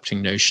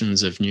disrupting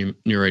notions of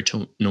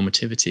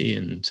neuronormativity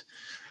and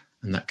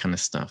that kind of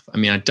stuff. I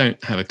mean, I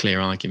don't have a clear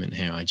argument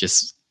here. I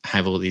just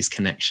have all these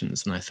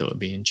connections, and I thought it'd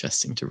be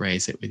interesting to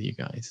raise it with you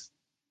guys.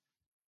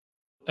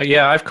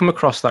 Yeah, I've come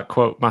across that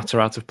quote, matter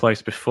out of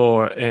place,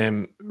 before,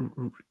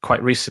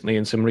 quite recently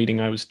in some reading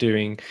I was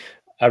doing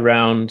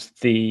around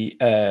the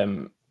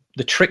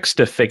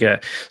trickster figure.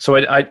 So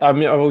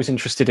I'm always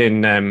interested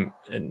in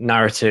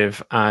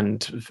narrative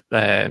and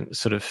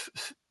sort of,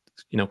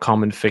 you know,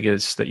 common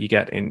figures that you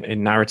get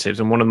in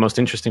narratives. And one of the most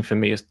interesting for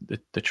me is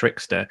the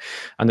trickster.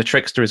 And the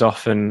trickster is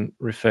often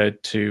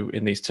referred to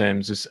in these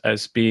terms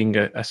as being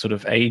a sort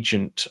of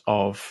agent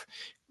of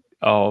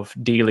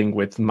dealing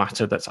with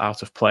matter that's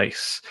out of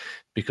place,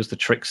 because the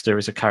trickster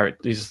is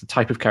the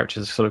type of character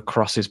that sort of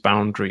crosses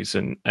boundaries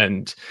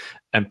and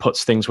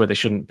puts things where they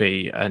shouldn't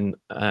be, and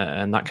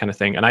that kind of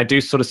thing. And I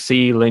do sort of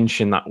see Lynch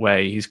in that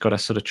way. He's got a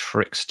sort of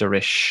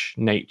tricksterish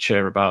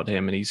nature about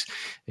him, and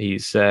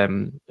he's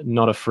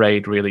not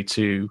afraid really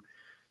to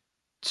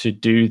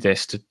do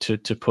this,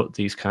 to put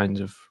these kinds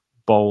of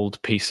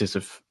bold pieces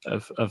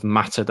of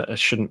matter that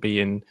shouldn't be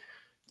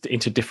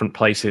into different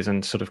places,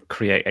 and sort of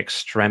create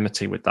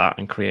extremity with that,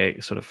 and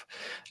create sort of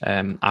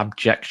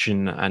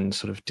abjection and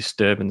sort of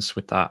disturbance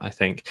with that, I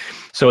think.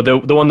 So the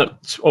one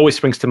that always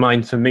springs to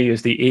mind for me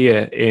is the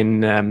ear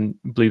in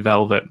Blue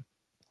Velvet,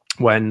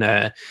 when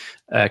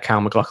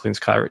Kyle MacLachlan's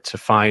character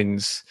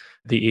finds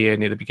the ear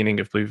near the beginning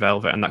of Blue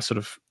Velvet, and that sort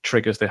of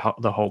triggers the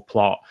whole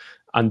plot.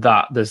 And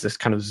that there's this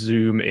kind of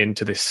zoom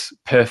into this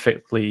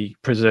perfectly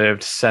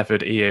preserved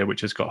severed ear,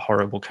 which has got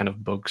horrible kind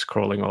of bugs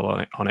crawling all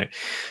on it.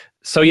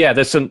 So yeah,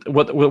 there's some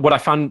what I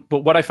find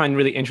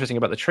really interesting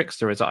about the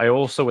trickster is that I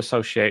also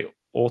associate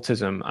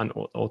autism and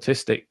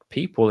autistic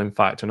people, in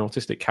fact, and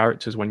autistic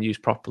characters, when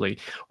used properly,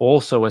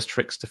 also as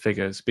trickster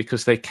figures,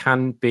 because they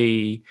can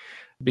be,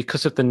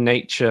 because of the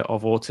nature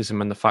of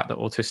autism and the fact that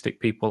autistic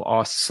people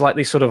are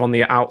slightly sort of on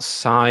the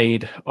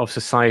outside of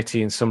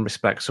society in some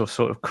respects, or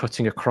sort of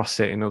cutting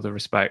across it in other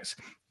respects.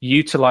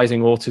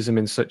 Utilizing autism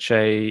in such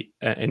an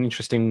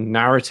interesting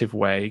narrative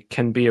way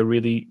can be a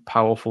really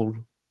powerful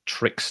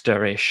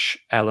tricksterish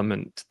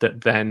element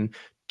that then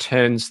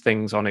turns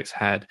things on its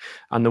head.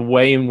 And the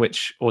way in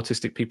which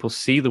autistic people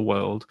see the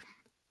world,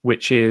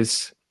 which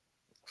is,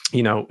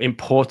 you know,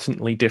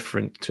 importantly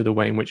different to the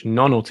way in which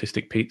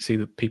non-autistic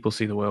people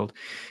see the world,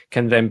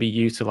 can then be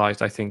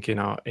utilized, I think, in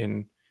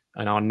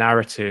our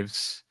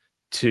narratives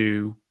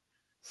to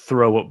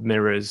throw up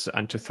mirrors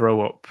and to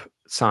throw up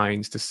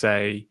signs to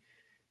say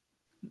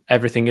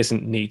everything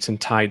isn't neat and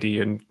tidy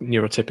and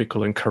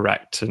neurotypical and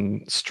correct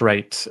and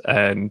straight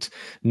and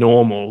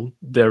normal.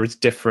 There is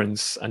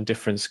difference, and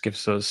difference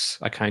gives us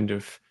a kind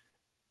of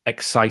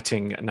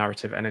exciting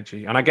narrative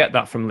energy. And I get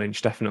that from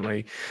Lynch,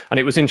 definitely. And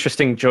it was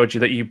interesting, Georgie,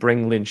 that you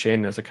bring Lynch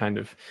in as a kind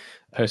of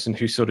person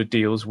who sort of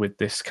deals with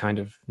this kind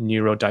of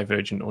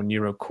neurodivergent or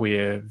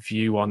neuroqueer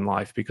view on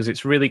life, because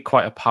it's really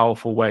quite a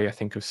powerful way, I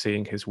think, of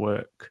seeing his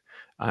work,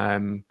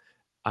 and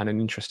an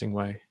interesting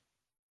way.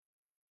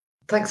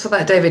 Thanks for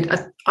that, David.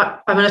 I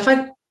mean,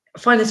 I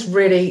find this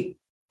really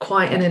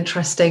quite an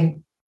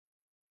interesting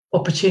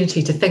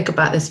opportunity to think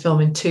about this film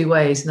in two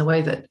ways. In the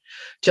way that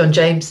John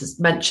James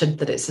has mentioned,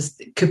 that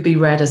it could be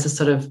read as a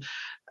sort of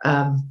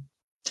a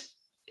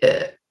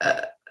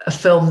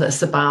film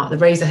that's about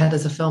Eraserhead,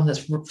 as a film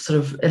that's sort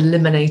of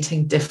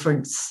eliminating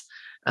difference,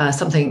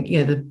 something,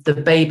 you know, the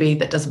baby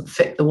that doesn't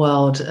fit the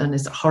world and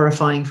is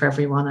horrifying for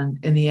everyone. And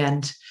in the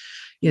end,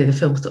 you know, the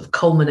film sort of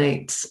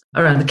culminates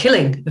around the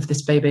killing of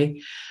this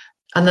baby.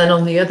 And then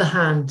on the other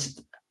hand,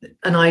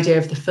 an idea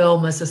of the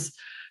film as a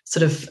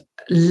sort of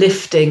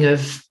lifting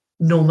of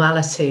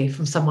normality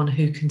from someone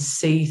who can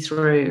see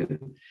through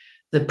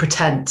the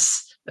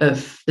pretense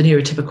of the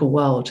neurotypical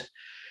world.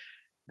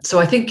 So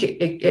I think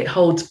it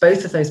holds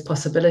both of those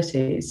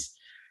possibilities.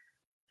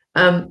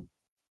 I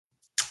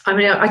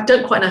mean, I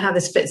don't quite know how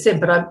this fits in,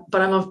 but I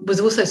was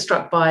also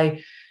struck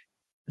by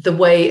the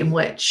way in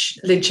which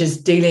Lynch is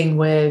dealing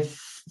with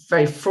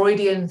very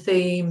Freudian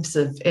themes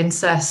of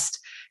incest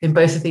in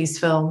both of these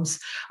films.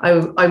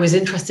 I was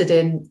interested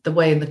in the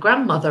way in The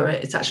Grandmother,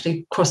 it's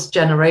actually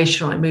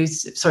cross-generational. It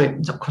moves, sorry,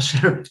 not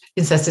cross-generational,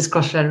 incest is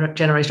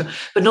cross-generational,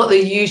 but not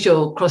the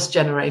usual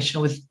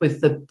cross-generational with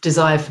the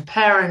desire for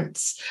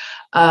parents,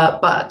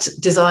 but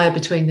desire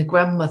between the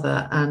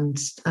grandmother and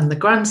the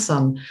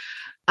grandson.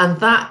 And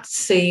that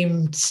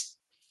seemed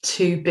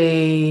to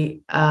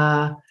be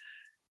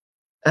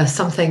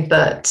something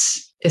that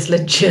is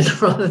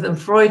Lynchian rather than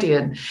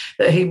Freudian,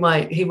 that he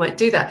might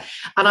do that.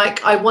 And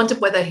I wondered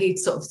whether he'd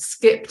sort of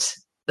skipped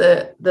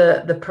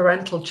the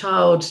parental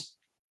child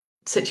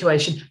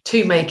situation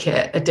to make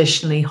it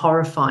additionally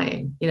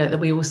horrifying. You know, that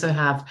we also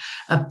have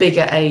a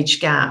bigger age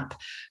gap.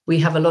 We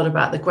have a lot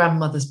about the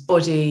grandmother's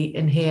body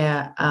in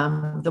here,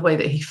 the way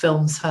that he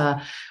films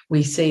her.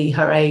 We see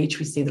her age,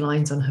 we see the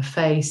lines on her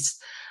face.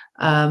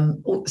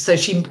 So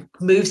she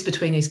moves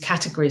between these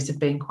categories of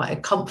being quite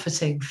a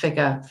comforting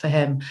figure for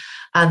him,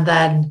 and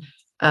then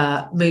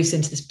moves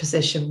into this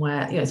position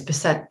where, you know, it's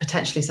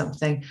potentially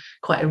something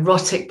quite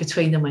erotic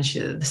between them, when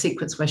the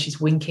sequence where she's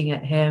winking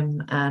at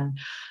him, and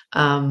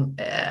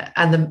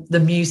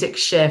the music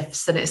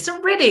shifts, and it's a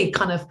really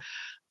kind of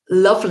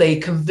lovely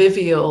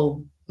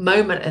convivial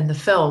moment in the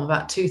film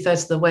about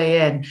 2/3 of the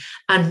way in.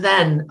 And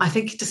then I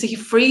think, does he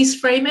freeze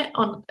frame it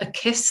on a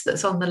kiss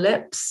that's on the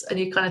lips, and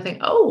you kind of think,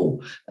 oh,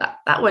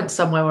 that went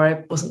somewhere where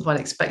I wasn't quite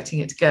expecting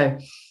it to go.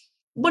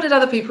 What did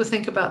other people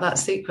think about that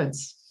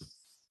sequence?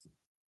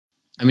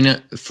 I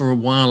mean, for a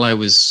while I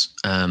was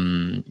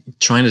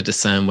trying to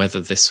discern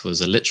whether this was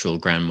a literal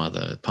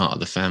grandmother, part of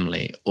the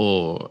family,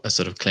 or a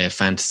sort of clear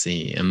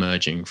fantasy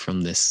emerging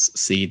from this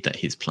seed that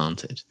he's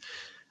planted.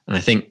 And I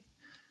think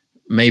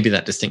maybe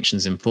that distinction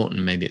is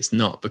important, maybe it's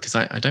not, because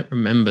I don't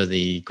remember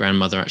the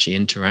grandmother actually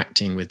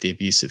interacting with the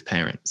abusive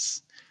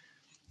parents.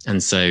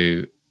 And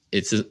so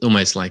it's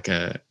almost like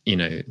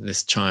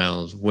this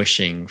child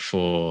wishing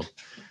for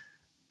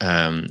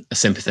a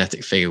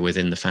sympathetic figure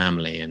within the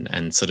family,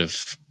 and sort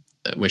of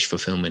wish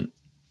fulfillment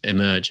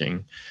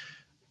emerging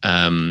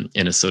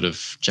in a sort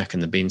of Jack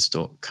and the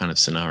Beanstalk kind of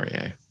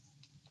scenario.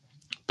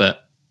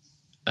 But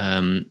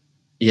I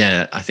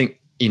think,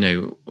 you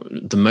know,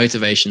 the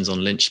motivations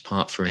on Lynch's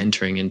part for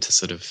entering into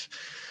sort of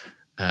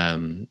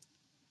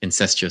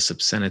incestuous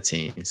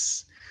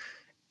obscenities,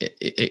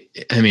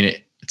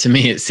 to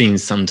me it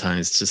seems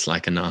sometimes just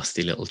like a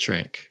nasty little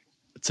trick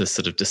to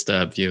sort of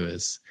disturb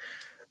viewers.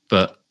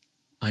 But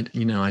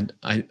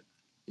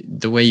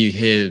the way you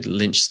hear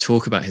Lynch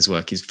talk about his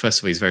work, first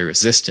of all, he's very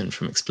resistant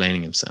from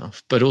explaining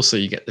himself, but also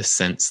you get this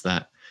sense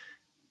that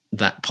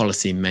that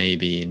policy may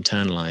be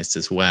internalized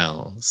as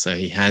well. So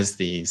he has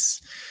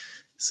these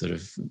sort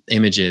of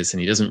images, and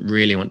he doesn't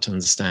really want to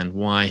understand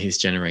why he's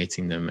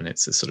generating them. And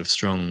it's a sort of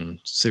strong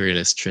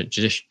surrealist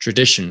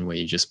tradition where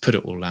you just put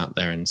it all out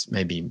there and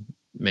maybe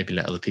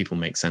let other people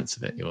make sense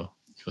of it. You're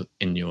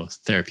in your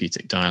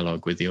therapeutic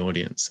dialogue with the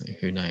audience.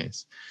 Who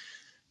knows?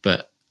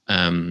 But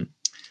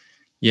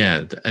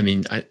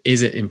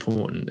is it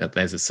important that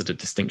there's a sort of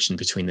distinction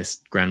between this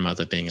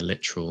grandmother being a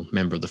literal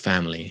member of the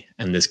family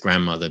and this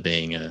grandmother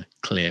being a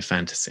clear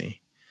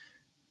fantasy?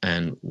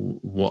 And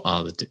what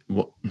are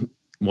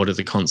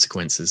the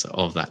consequences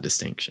of that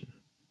distinction?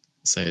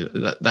 So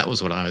that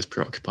was what I was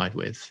preoccupied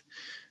with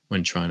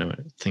when trying to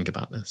think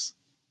about this.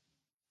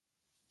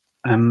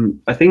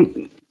 I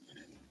think,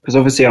 because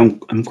obviously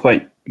I'm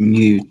quite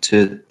new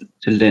to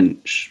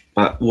Lynch,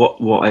 but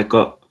what I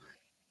got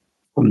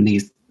from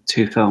these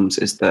two films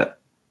is that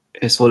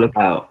it's all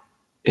about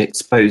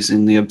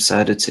exposing the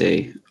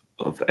absurdity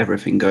of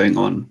everything going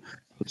on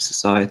with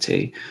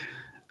society.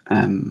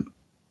 And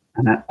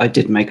I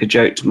did make a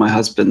joke to my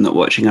husband that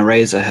watching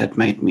Eraserhead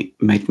made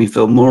me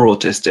feel more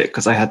autistic,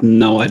 because I had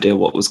no idea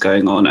what was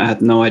going on. I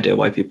had no idea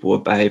why people were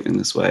behaving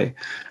this way.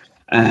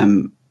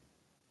 I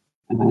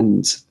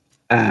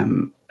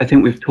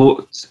think we've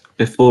talked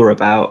before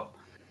about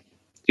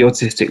the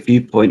autistic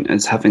viewpoint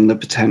as having the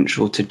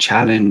potential to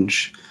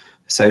challenge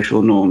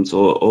social norms,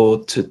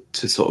 or to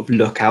sort of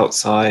look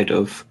outside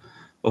of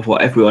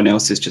what everyone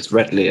else is just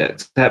readily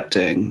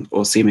accepting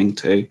or seeming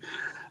to.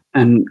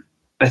 And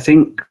I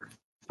think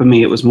for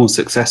me, it was more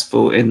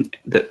successful in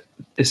that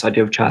this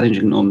idea of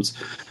challenging norms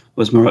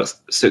was more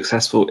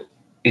successful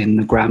in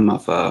The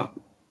Grandmother,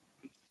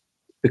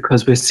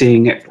 because we're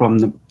seeing it from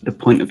the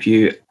point of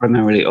view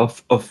primarily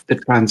of the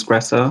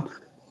transgressor.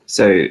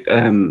 So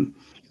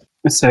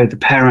the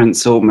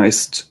parents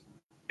almost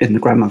in The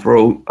Grandmother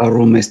are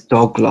almost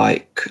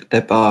dog-like.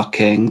 They're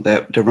barking,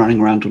 they're running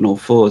around on all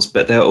fours,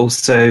 but they're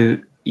also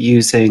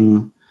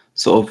using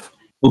sort of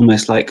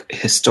almost like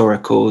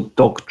historical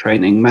dog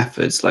training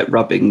methods, like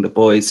rubbing the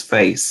boy's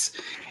face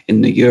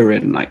in the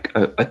urine. Like,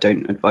 I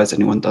don't advise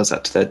anyone does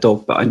that to their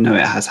dog, but I know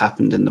it has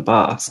happened in the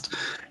past.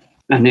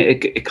 And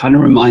it kind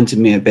of reminded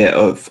me a bit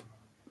of,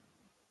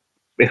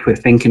 if we're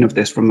thinking of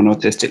this from an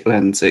autistic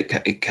lens,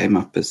 it came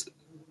up as,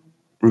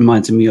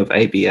 reminded me of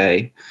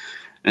ABA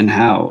and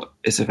how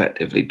it's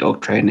effectively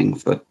dog training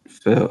for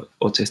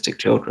autistic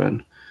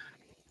children.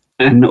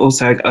 And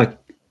also, I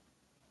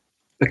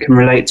can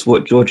relate to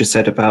what Georgia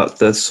said about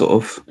the sort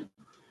of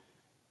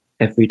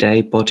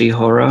everyday body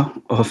horror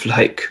of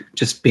like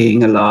just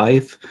being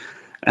alive.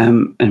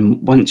 And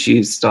once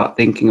you start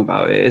thinking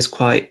about it, it's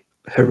quite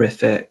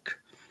horrific.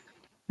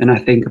 And I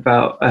think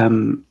about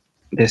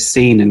this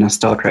scene in a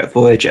Star Trek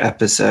Voyager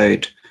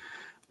episode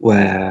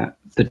where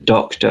the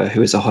Doctor,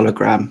 who is a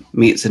hologram,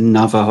 meets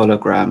another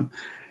hologram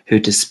who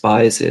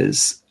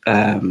despises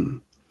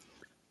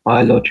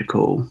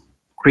biological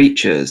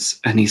creatures,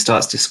 and he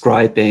starts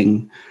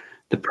describing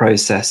the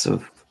process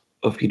of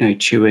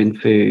chewing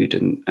food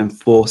and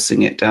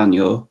forcing it down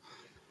your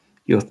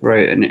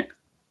throat. And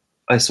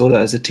I saw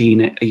that as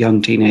a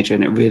young teenager,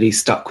 and it really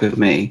stuck with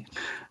me.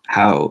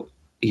 How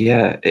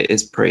it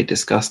is pretty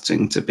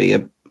disgusting to be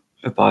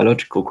a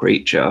biological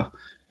creature.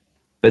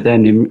 But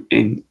then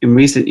in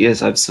recent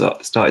years, I've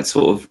started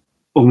sort of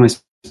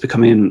almost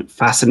becoming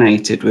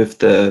fascinated with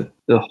the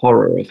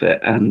horror of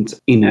it, and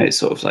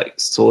sort of like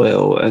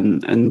soil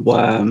and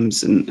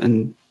worms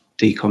and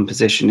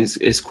decomposition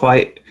is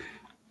quite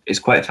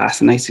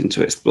fascinating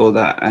to explore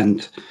that,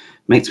 and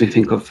makes me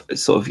think of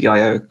sort of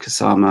Yayoi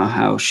Kusama,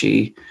 how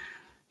she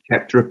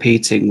kept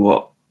repeating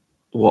what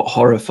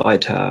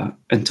horrified her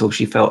until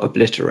she felt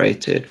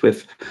obliterated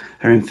with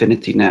her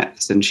infinity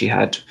nets, and she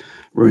had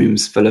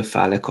rooms full of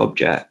phallic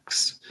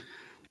objects.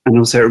 And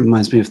also it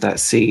reminds me of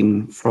that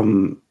scene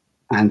from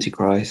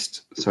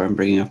Antichrist. Sorry, I'm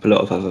bringing up a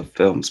lot of other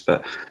films,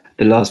 but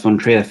the Lars von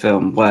Trier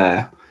film,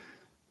 where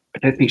I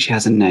don't think she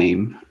has a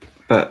name,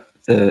 but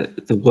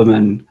the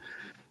woman,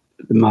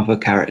 the mother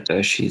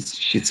character, she's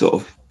sort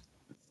of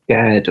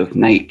scared of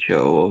nature,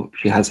 or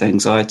she has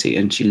anxiety,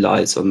 and she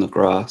lies on the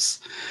grass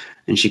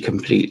and she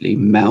completely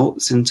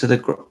melts into the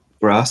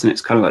grass, and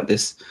it's kind of like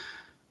this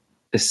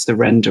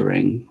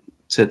surrendering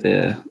to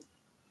the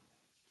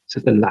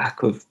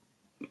lack of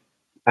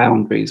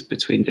boundaries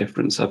between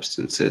different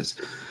substances.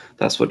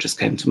 That's what just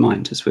came to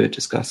mind as we were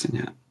discussing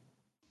it.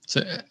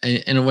 So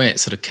in a way, it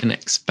sort of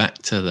connects back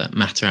to the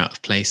matter out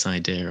of place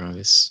idea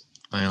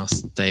I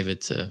asked David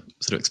to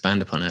sort of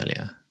expand upon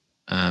earlier.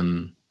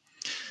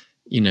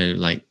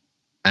 Like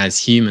as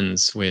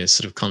humans, we're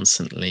sort of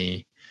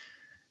constantly,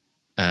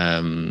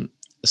 societally,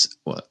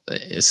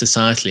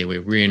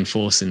 we're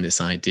reinforcing this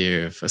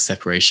idea of a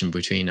separation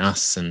between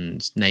us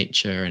and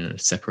nature, and a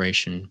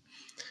separation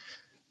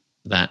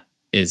that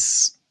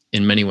is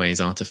in many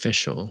ways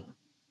artificial.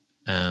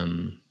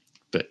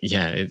 But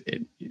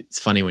it's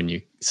funny when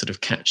you sort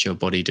of catch your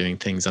body doing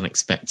things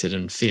unexpected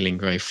and feeling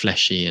very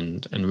fleshy,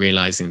 and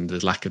realizing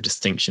the lack of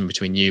distinction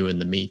between you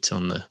and the meat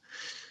in the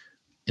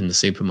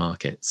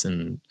supermarkets.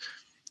 And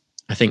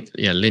I think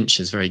Lynch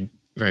is very,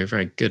 very,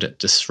 very good at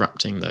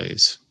disrupting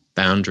those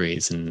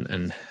boundaries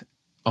and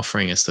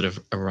offering a sort of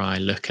awry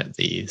look at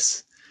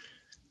these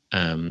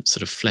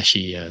sort of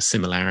fleshy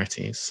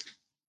similarities.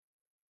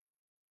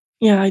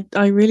 Yeah,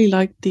 I really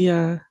like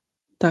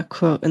that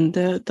quote and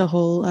the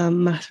whole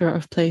matter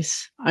of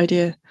place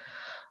idea.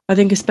 I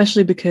think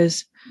especially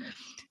because,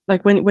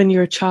 like, when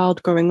you're a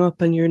child growing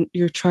up and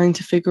you're trying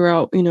to figure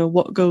out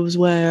what goes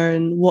where,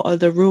 and what are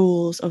the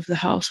rules of the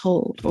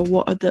household, or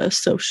what are the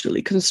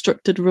socially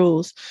constructed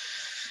rules.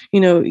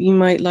 You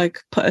might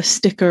like put a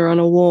sticker on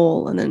a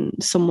wall, and then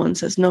someone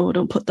says, no,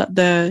 don't put that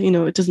there,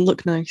 it doesn't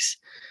look nice.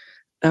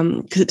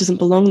 Because it doesn't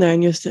belong there,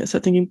 and you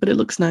start thinking, but it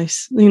looks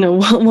nice.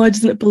 Why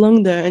doesn't it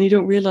belong there? And you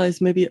don't realize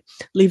maybe it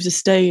leaves a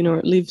stain,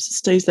 or it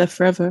stays there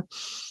forever.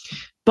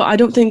 But I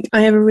don't think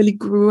I ever really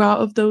grew out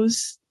of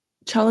those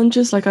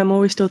challenges. Like, I'm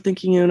always still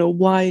thinking,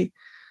 why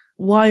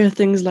are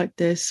things like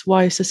this?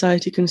 Why is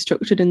society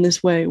constructed in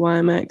this way? Why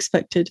am I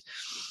expected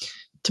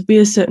to be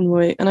a certain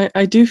way? And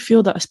I do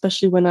feel that,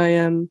 especially when I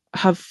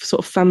have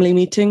sort of family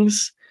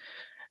meetings,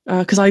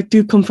 because I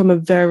do come from a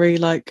very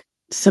like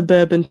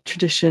suburban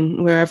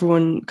tradition where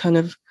everyone kind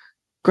of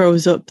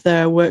grows up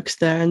there, works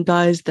there, and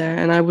dies there.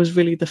 And I was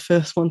really the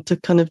first one to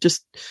kind of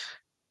just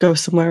go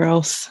somewhere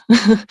else,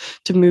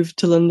 to move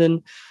to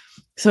London.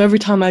 So every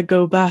time I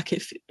go back,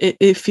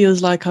 it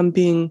feels like I'm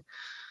being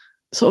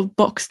sort of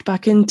boxed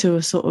back into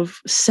a sort of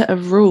set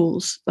of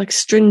rules, like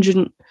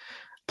stringent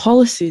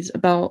policies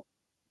about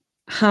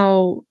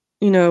how,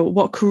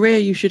 what career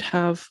you should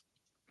have,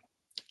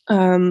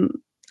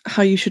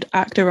 how you should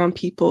act around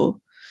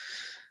people,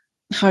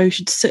 how you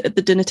should sit at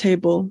the dinner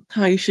table,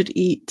 how you should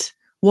eat,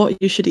 what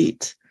you should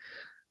eat.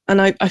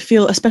 And I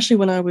feel, especially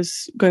when I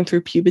was going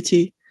through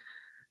puberty,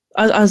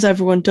 as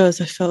everyone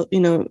does, I felt,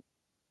 a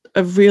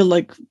real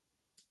like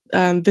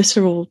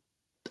visceral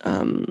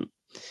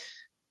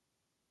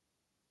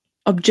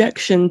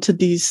objection to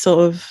these sort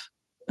of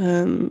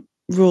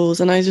rules.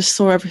 And I just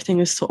saw everything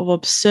as sort of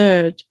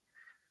absurd.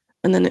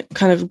 And then it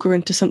kind of grew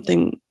into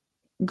something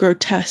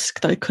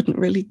grotesque that I couldn't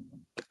really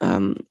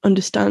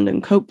understand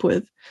and cope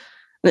with.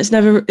 And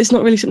it's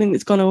not really something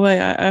that's gone away.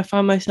 I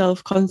find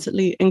myself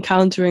constantly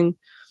encountering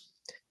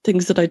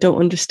things that I don't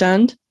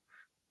understand,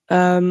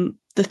 the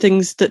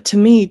things that to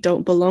me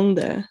don't belong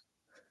there.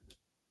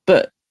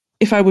 But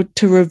if I were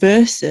to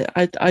reverse it,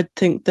 I'd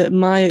think that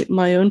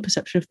my own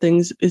perception of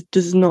things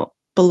does not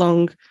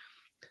belong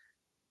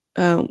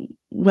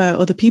where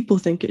other people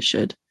think it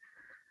should.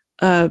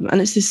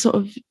 And it's these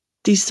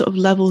sort of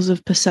levels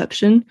of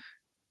perception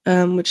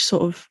which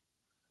sort of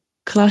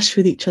clash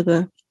with each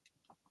other.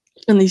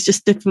 And these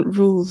just different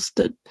rules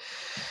that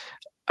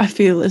I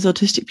feel as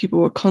autistic people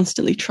we're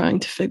constantly trying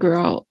to figure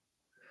out,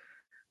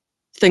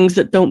 things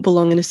that don't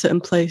belong in a certain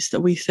place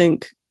that we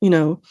think,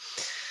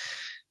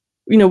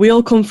 we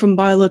all come from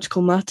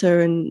biological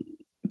matter,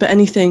 but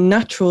anything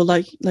natural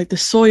like the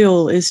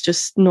soil is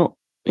just not,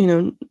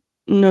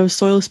 no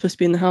soil is supposed to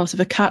be in the house. If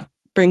a cat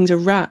brings a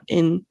rat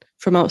in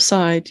from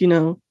outside,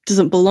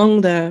 doesn't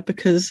belong there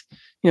because,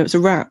 it's a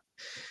rat.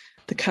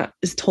 The cat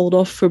is told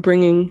off for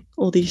bringing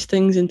all these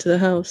things into the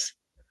house.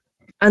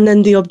 And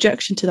then the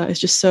objection to that is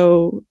just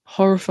so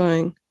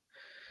horrifying.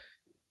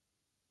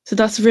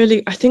 So I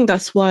think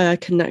that's why I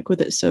connect with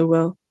it so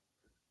well,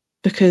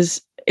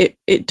 because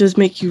it does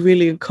make you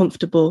really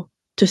uncomfortable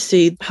to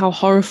see how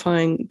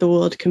horrifying the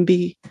world can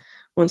be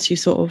once you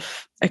sort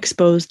of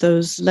expose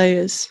those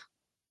layers.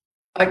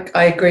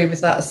 I agree with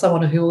that. As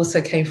someone who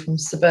also came from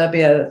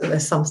suburbia,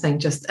 there's something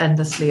just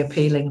endlessly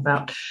appealing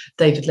about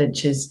David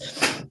Lynch's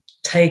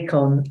take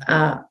on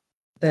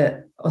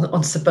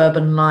on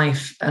suburban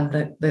life and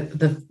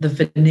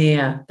the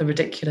veneer, the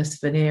ridiculous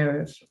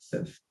veneer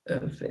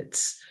of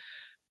its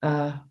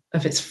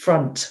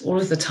front all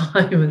of the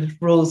time, with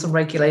rules and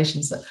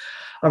regulations that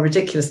are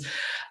ridiculous.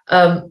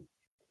 And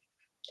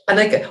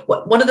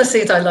one of the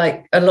scenes I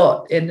like a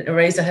lot in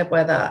Eraserhead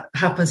where that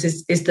happens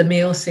is the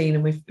meal scene,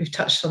 and we've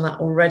touched on that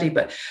already.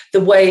 But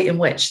the way in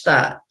which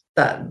that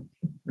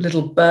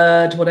little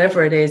bird,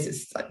 whatever it is,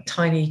 it's like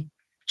tiny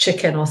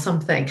chicken or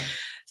something,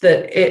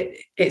 that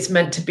it's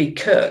meant to be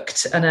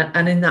cooked,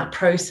 and in that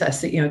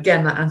process, that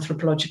again, that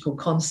anthropological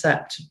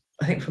concept,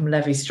 I think from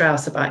Levi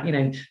Strauss, about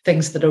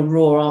things that are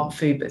raw aren't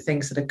food, but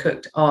things that are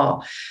cooked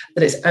are,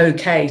 that it's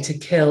okay to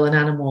kill an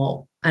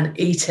animal and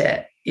eat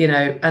it.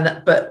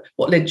 But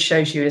what Lynch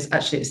shows you is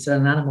actually it's still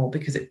an animal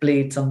because it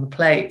bleeds on the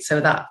plate.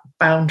 So that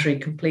boundary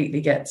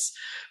completely gets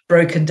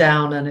broken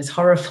down and is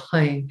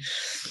horrifying.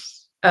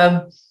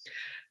 But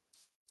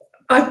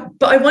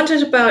I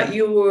wondered about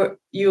your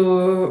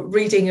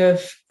reading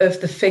of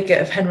the figure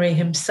of Henry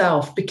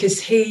himself, because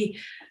his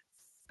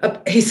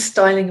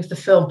styling of the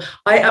film.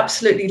 I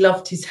absolutely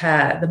loved his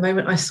hair. The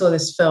moment I saw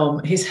this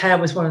film, his hair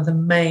was one of the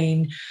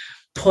main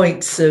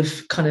points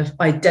of kind of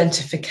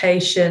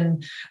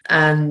identification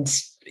and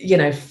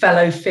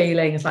fellow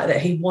feelings, like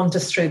that he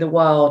wanders through the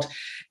world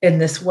in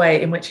this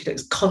way in which he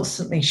looks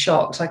constantly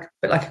shocked, like a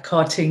bit like a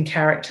cartoon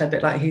character, a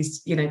bit like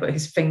he's got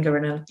his finger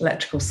in an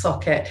electrical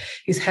socket,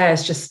 his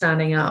hair's just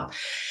standing up.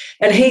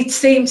 And he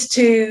seems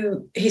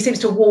to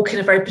walk in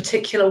a very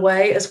particular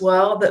way as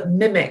well that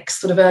mimics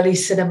sort of early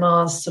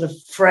cinema's sort of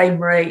frame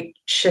rate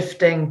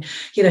shifting.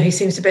 He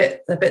seems a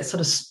bit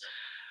sort of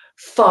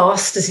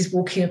fast as he's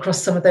walking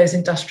across some of those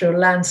industrial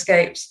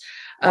landscapes.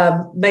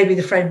 Maybe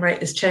the frame rate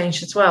has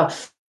changed as well.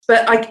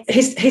 But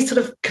his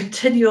sort of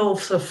continual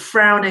sort of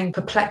frowning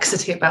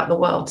perplexity about the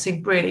world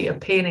seemed really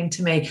appealing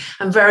to me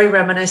and very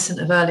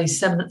reminiscent of early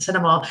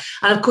cinema.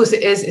 And of course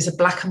it's a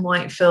black and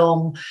white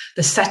film.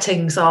 The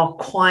settings are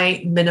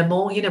quite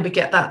minimal. We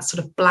get that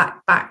sort of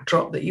black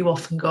backdrop that you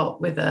often got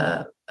with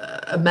a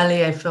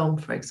Méliès film,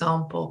 for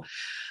example.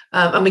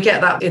 And we get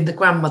that in The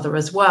Grandmother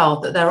as well,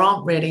 that there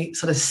aren't really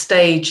sort of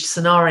staged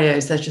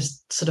scenarios. They're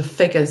just sort of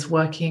figures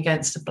working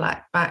against a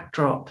black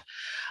backdrop.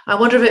 I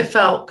wonder if it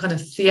felt kind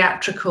of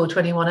theatrical to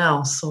anyone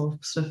else, or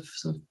sort of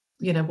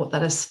what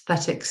that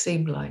aesthetic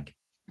seemed like.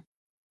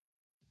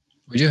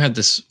 We do have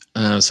this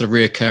sort of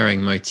reoccurring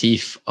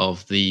motif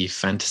of the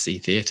fantasy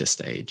theatre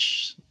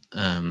stage,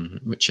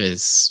 which it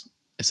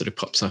sort of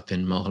pops up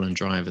in Mulholland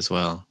Drive as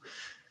well.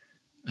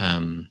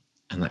 And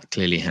that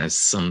clearly has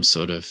some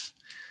sort of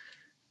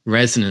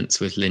resonance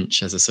with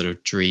Lynch as a sort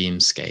of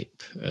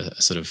dreamscape,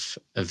 a sort of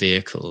a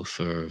vehicle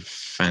for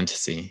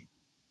fantasy.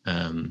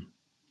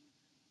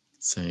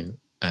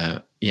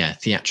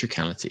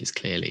 Theatricality is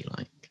clearly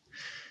like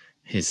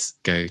his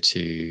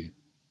go-to.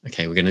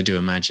 Okay, we're going to do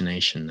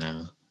imagination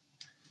now.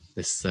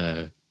 This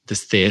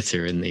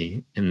theatre in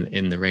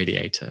the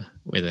Radiator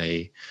with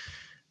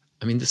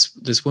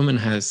this woman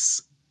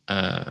has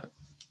her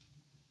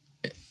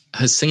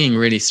singing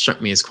really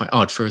struck me as quite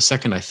odd. For a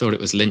second, I thought it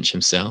was Lynch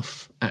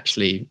himself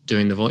actually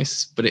doing the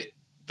voice, but it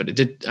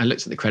did. I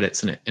looked at the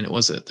credits and there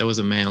was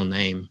a male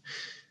name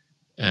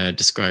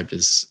described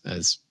as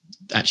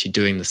actually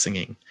doing the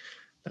singing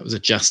that was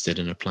adjusted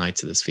and applied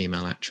to this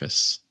female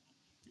actress.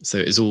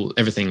 So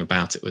everything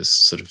about it was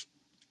sort of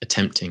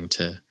attempting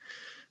to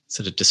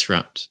sort of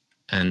disrupt.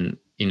 And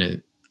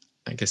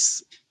I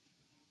guess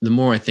the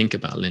more I think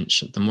about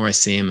Lynch, the more I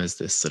see him as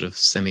this sort of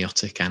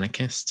semiotic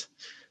anarchist,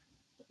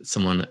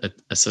 someone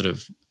a sort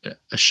of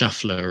a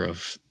shuffler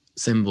of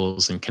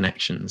symbols and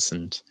connections,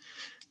 and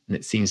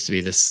it seems to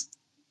be this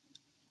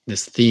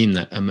theme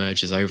that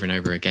emerges over and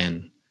over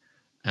again.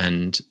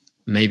 And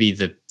maybe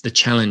the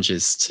challenge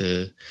is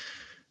to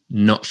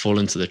not fall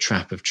into the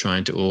trap of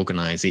trying to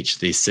organize each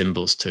of these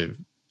symbols to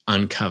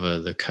uncover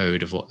the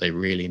code of what they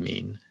really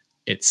mean.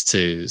 It's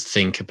to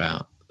think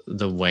about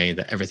the way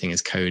that everything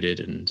is coded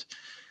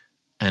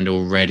and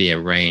already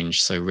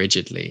arranged so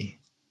rigidly.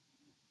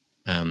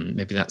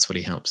 Maybe that's what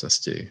he helps us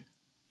do.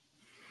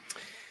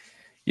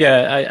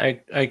 Yeah,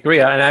 I agree,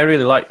 and I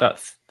really like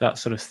that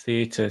sort of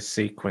theatre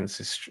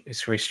sequence.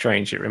 It's very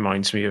strange. It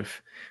reminds me of,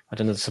 I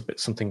don't know,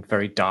 there's something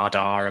very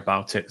Dada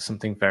about it,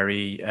 something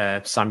very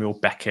Samuel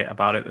Beckett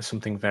about it. There's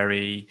something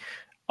very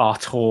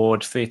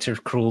Artaud, theatre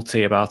of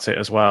cruelty about it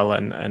as well,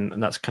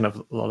 and that's kind of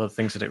a lot of the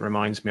things that it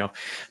reminds me of.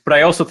 But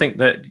I also think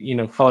that,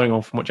 following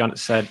on from what Janet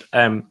said,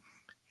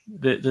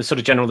 the sort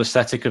of general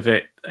aesthetic of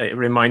it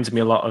reminds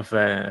me a lot of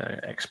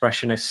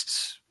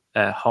expressionists.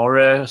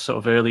 Horror, sort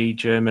of early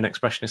German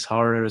expressionist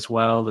horror as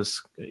well.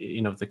 There's,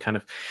 the kind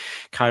of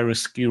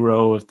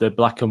chiaroscuro of the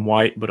black and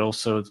white, but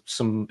also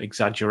some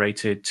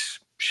exaggerated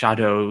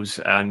shadows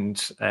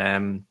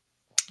and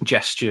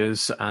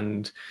gestures,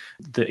 and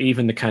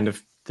even the kind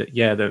of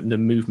the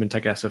movement,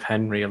 I guess, of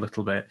Henry a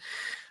little bit.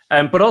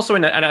 But also,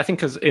 and I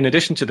think in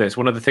addition to this,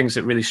 one of the things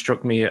that really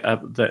struck me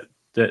that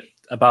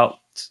about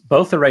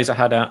both the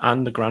Eraserhead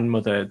and the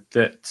grandmother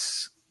that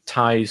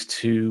ties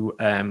to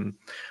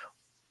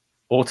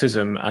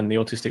autism and the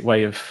autistic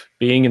way of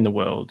being in the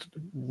world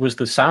was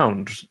the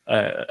sound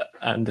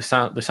and the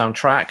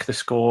soundtrack, the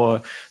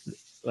score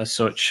as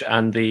such,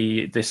 and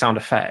the sound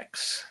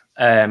effects,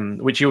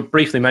 which you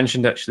briefly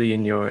mentioned actually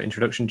in your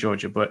introduction,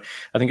 Georgia, but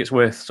I think it's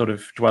worth sort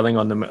of dwelling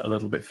on them a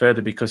little bit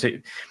further, because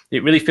it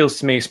really feels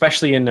to me,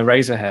 especially in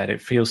Eraserhead, it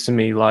feels to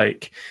me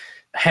like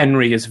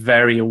Henry is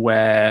very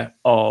aware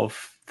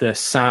of the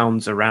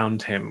sounds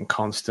around him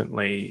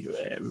constantly,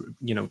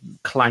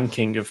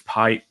 clanking of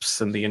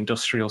pipes and the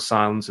industrial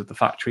sounds of the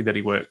factory that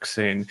he works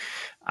in,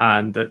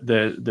 and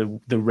the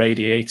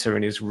radiator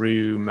in his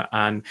room,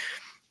 and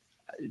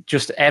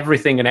just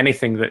everything and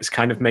anything that's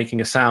kind of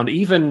making a sound.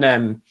 Even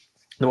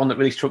the one that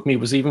really struck me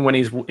was even when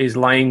he's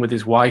lying with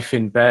his wife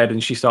in bed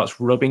and she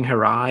starts rubbing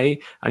her eye,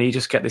 and you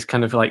just get this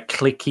kind of like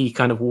clicky,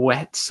 kind of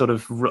wet sort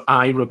of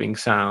eye rubbing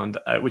sound,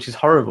 which is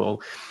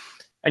horrible.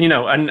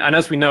 And, and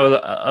as we know,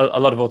 a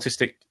lot of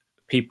autistic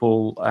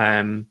people,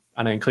 and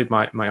I include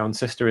my own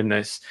sister in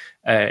this,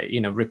 say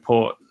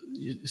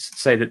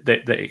that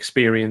they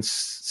experience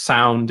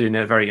sound in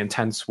a very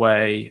intense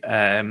way,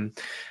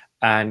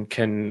 and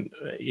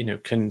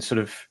can sort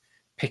of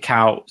pick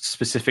out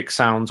specific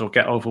sounds or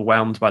get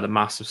overwhelmed by the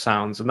mass of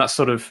sounds. And I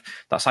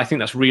think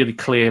that's really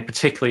clear,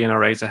 particularly in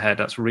Eraserhead.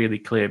 That's really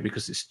clear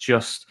because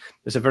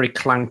there's a very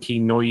clanky,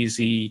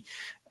 noisy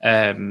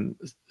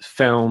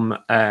film,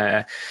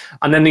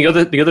 and then the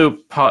other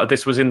part of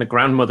this was in the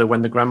grandmother,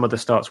 when the grandmother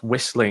starts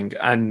whistling,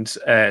 and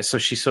so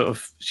she's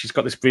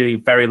got this really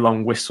very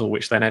long whistle,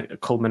 which then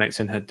culminates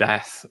in her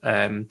death,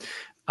 and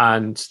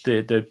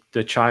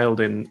the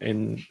child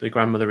in the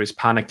grandmother is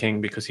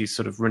panicking because he's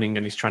sort of running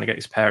and he's trying to get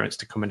his parents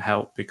to come and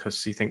help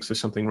because he thinks there's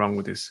something wrong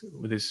with his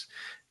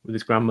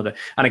grandmother.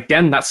 And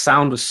again, that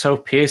sound was so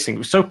piercing. It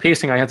was so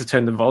piercing I had to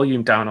turn the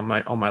volume down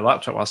on my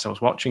laptop whilst I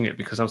was watching it,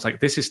 because I was like,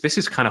 this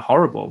is kind of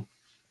horrible.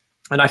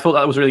 And I thought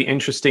that was a really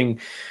interesting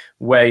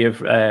way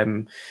of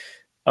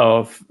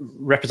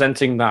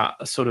representing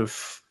that sort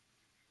of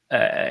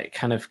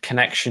kind of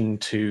connection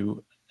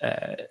to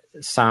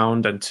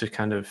sound and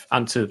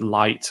to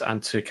light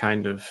and to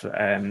kind of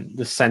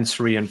the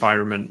sensory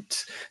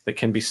environment that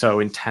can be so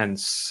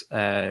intense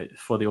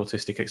for the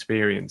autistic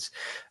experience.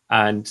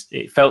 And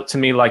it felt to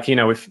me like,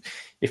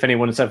 if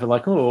anyone is ever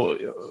like, oh,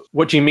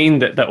 what do you mean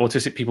that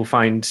autistic people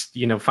find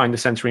the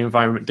sensory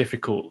environment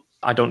difficult?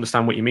 I don't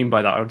understand what you mean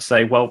by that. I would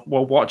say, well,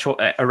 watch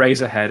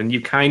Eraserhead and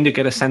you kind of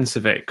get a sense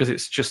of it, because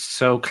it's just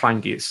so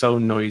clanky, it's so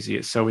noisy,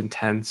 it's so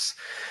intense.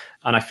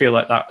 And I feel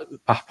like that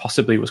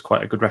possibly was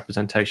quite a good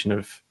representation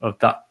of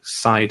that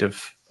side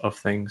of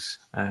things,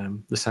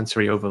 the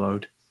sensory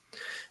overload.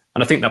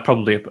 And I think that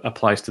probably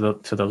applies to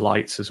the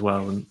lights as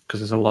well, and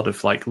because there's a lot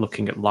of like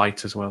looking at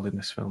light as well in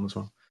this film as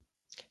well.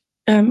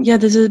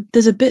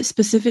 There's a bit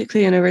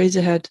specifically in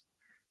Eraserhead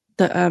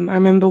that I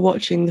remember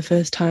watching the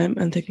first time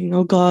and thinking,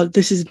 oh God,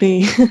 this is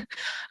me.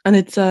 And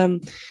it's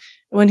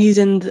when he's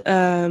in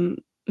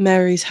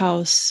Mary's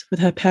house with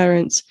her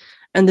parents,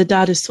 and the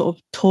dad is sort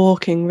of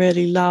talking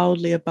really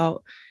loudly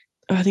about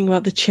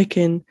the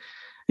chicken,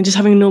 and just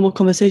having a normal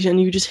conversation,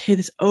 and you just hear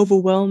this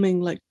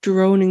overwhelming like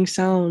droning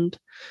sound,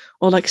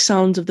 or like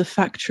sounds of the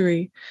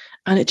factory,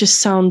 and it just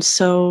sounds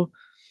so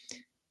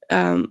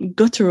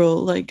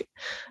guttural. Like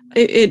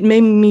it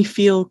made me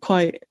feel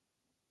quite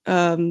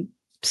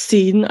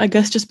seen, I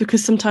guess, just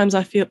because sometimes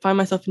I find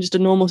myself in just a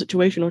normal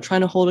situation or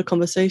trying to hold a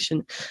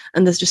conversation,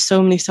 and there's just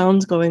so many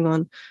sounds going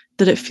on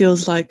that it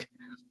feels like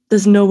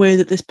there's no way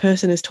that this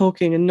person is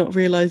talking and not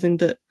realizing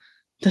that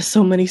there's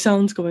so many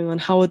sounds going on.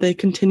 How are they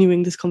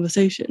continuing this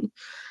conversation?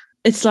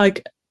 It's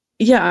like,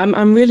 yeah,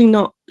 I'm really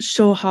not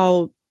sure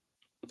how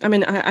I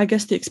mean, I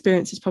guess the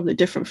experience is probably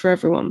different for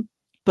everyone,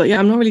 but yeah,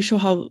 I'm not really sure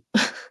how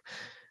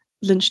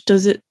Lynch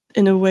does it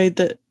in a way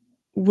that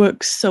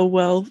works so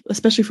well,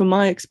 especially from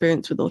my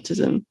experience with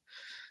autism.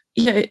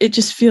 Yeah, it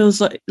just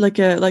feels like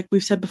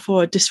we've said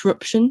before, a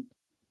disruption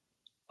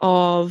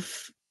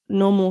of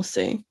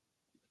normalcy,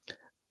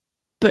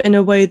 but in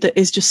a way that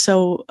is just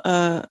so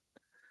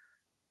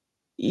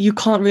you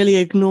can't really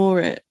ignore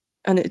it,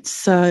 and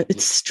it's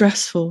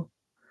stressful,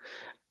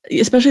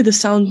 especially the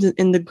sound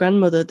in the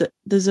grandmother. That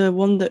there's a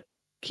one that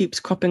keeps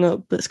cropping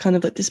up that's kind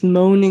of like this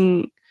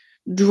moaning,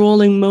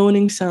 drawling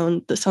moaning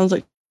sound that sounds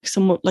like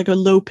somewhat like a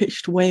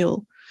low-pitched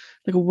wail,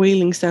 like a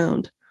wailing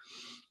sound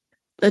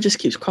that just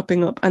keeps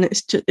cropping up, and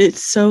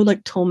it's so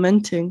like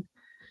tormenting.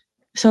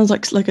 It sounds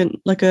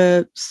like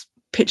a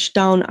pitched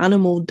down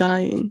animal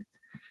dying,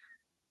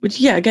 which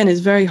yeah, again is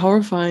very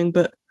horrifying.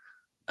 But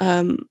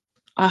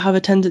I have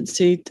a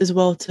tendency as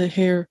well to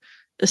hear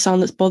a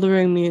sound that's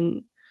bothering me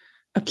and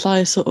apply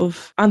a sort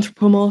of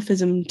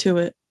anthropomorphism to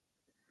it,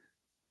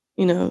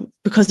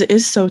 because it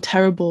is so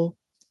terrible.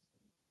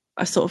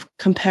 I sort of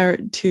compare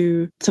it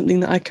to something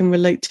that I can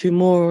relate to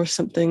more, or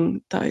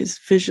something that is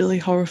visually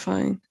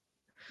horrifying.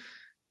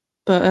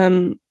 But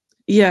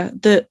yeah,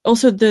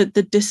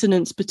 the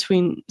dissonance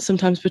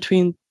sometimes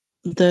between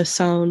the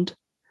sound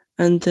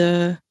and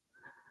the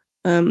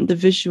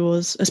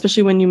visuals,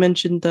 especially when you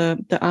mentioned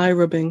the eye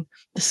rubbing,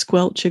 the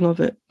squelching of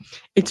it,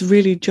 it's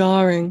really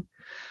jarring.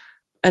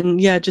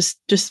 And yeah, just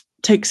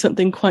takes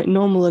something quite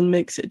normal and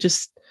makes it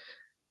just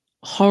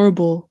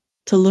horrible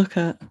to look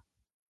at.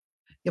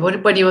 Yeah,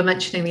 when you were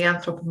mentioning the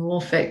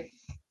anthropomorphic,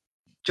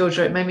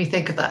 Georgia, it made me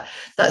think of that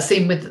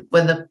scene with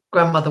when the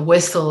grandmother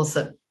whistles,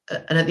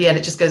 and at the end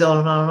it just goes on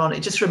and on and on.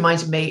 It just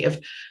reminded me of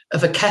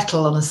a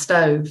kettle on a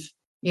stove,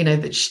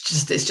 that it's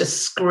just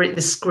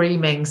this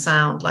screaming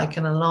sound like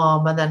an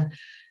alarm, and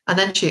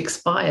then she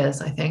expires,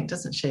 I think,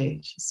 doesn't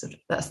she? She's sort of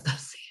that's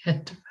the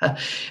end of her.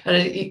 And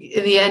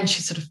in the end,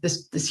 she's sort of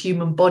this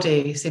human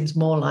body seems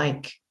more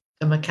like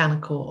a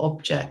mechanical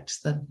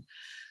object than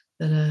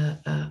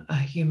a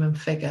human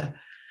figure.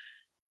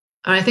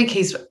 And I think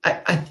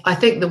I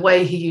think the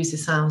way he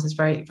uses sounds is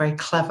very, very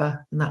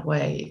clever in that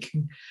way. It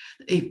can,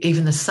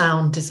 even the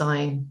sound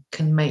design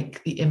can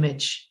make the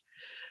image,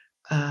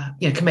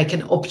 can make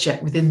an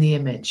object within the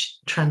image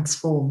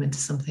transform into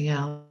something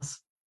else.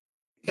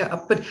 Yeah,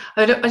 but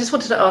I just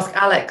wanted to ask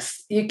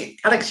Alex.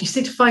 Alex, you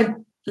seem to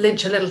find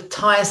Lynch a little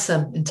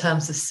tiresome in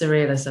terms of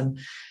surrealism.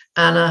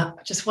 And I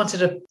just wanted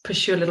to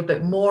push you a little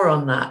bit more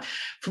on that.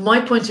 From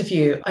my point of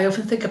view, I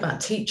often think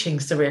about teaching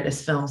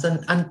surrealist films,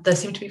 and there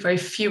seem to be very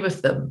few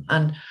of them.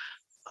 And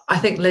I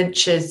think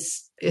Lynch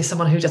is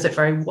someone who does it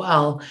very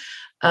well.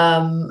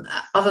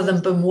 Other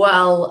than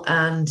Buñuel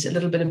and a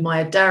little bit of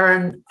Maya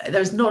Deren,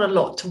 there's not a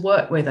lot to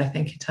work with, I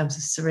think, in terms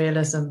of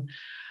surrealism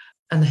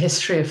and the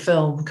history of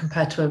film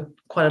compared to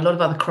quite a lot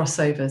of other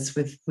crossovers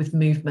with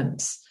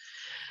movements.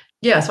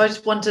 Yeah, so I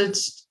just wondered,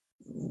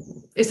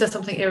 is there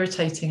something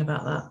irritating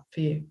about that for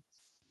you?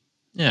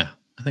 Yeah,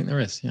 I think there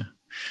is. Yeah.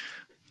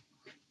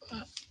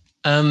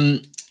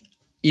 I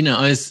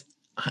was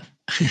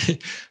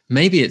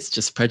maybe it's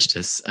just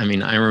prejudice. I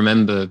mean, I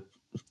remember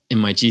in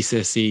my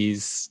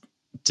GCSEs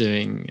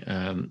doing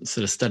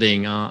sort of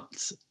studying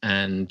art,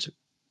 and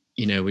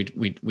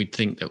we'd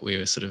think that we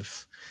were sort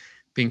of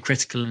being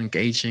critical and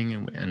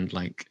engaging, and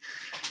like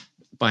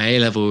by A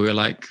level we were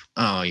like,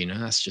 oh,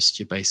 that's just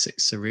your basic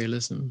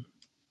surrealism.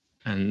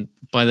 And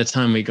by the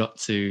time we got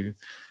to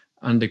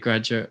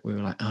undergraduate, we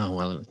were like, oh,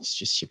 well, it's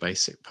just your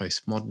basic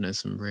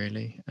postmodernism,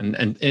 really.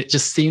 And it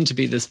just seemed to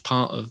be this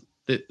part of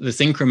this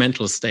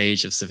incremental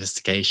stage of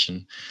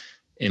sophistication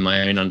in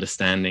my own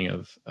understanding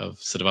of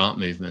sort of art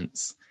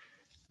movements.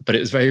 But it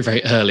was very,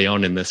 very early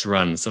on in this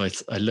run. So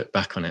I look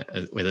back on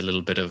it with a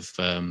little bit of,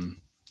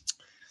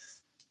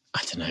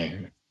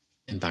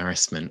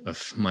 embarrassment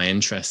of my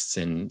interests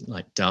in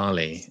like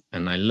Dali.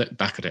 And I look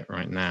back at it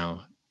right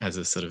now as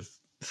a sort of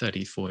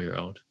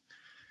 34-year-old,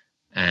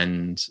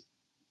 and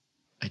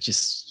I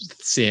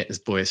just see it as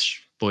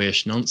boyish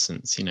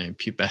nonsense,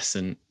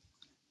 pubescent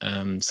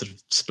sort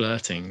of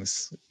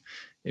splurtings.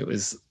 It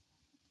was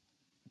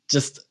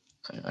just,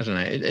 I don't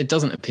know, it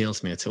doesn't appeal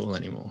to me at all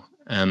anymore.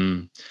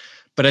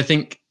 But I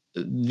think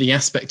the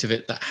aspect of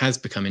it that has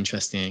become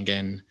interesting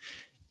again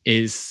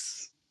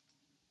is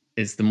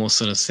the more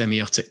sort of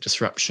semiotic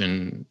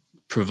disruption,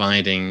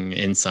 providing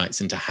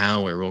insights into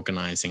how we're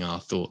organizing our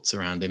thoughts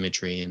around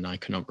imagery and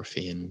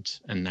iconography and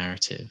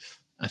narrative.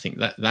 I think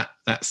that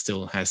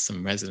still has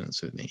some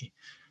resonance with me.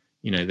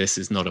 This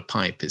is not a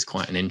pipe is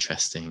quite an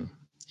interesting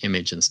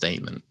image and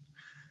statement.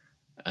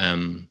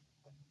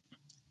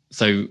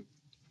 So,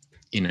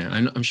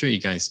 I'm sure you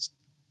guys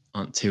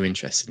aren't too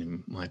interested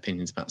in my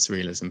opinions about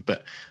surrealism,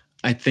 but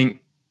I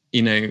think,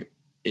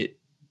 it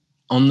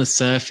on the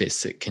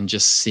surface, it can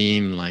just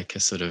seem like a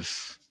sort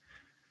of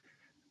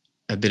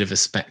a bit of a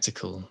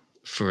spectacle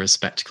for a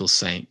spectacle's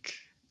sake.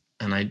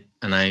 And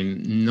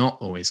I'm not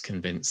always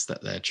convinced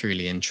that they're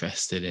truly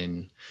interested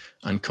in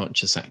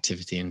unconscious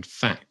activity. In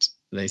fact,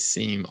 they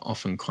seem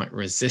often quite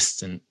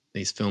resistant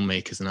these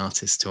filmmakers and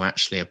artists to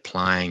actually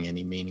applying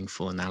any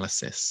meaningful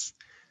analysis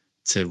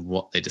to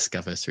what they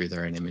discover through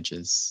their own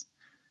images,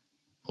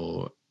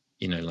 or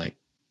I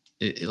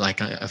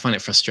find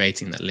it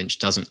frustrating that Lynch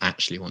doesn't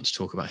actually want to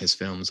talk about his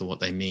films or what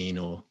they mean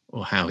or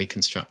how he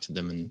constructed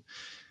them,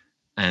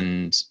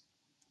 and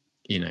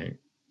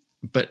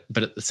but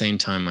at the same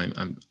time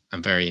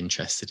I'm very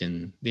interested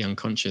in the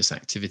unconscious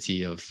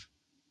activity of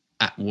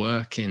at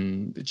work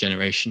in the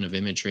generation of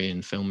imagery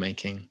and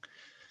filmmaking.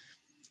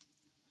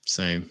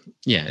 So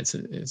yeah,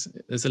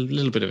 there's a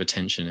little bit of a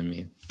tension in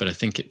me, but I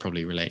think it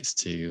probably relates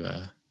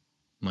to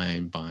my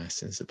own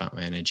biases about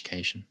my own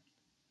education.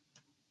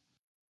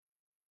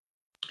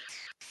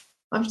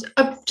 I'm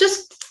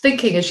just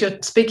thinking as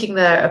you're speaking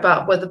there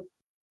about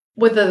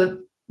whether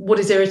what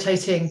is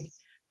irritating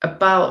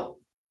about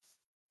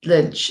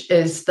Lynch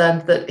is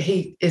then that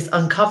he is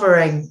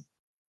uncovering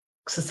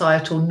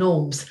societal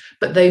norms,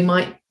 but they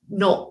might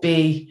not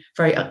be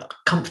very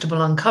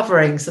comfortable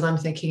uncoverings. And I'm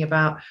thinking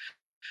about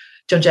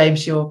John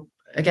James, your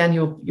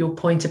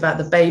point about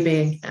the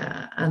baby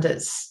and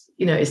its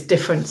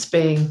difference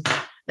being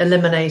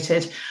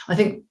eliminated. I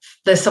think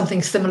there's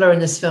something similar in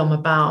this film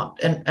about,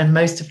 and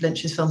most of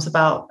Lynch's films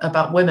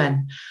about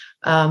women.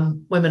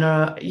 Women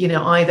are,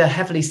 either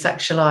heavily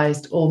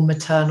sexualized or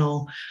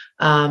maternal,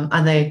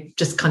 and they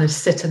just kind of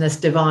sit in this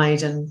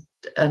divide. And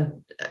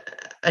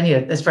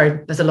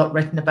there's a lot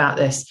written about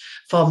this,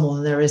 far more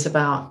than there is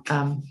about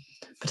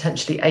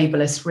potentially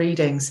ableist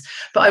readings.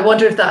 But I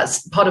wonder if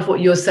that's part of what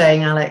you're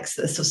saying, Alex,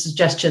 a sort of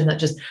suggestion that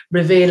just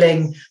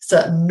revealing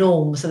certain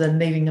norms and then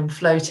leaving them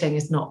floating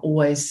is not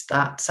always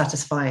that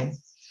satisfying.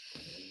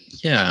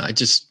 Yeah,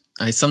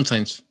 I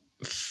sometimes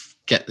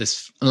get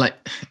this, like,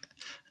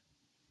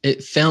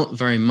 it felt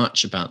very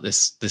much about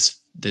this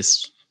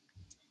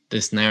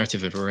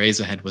narrative of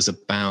Eraserhead was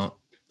about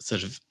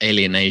sort of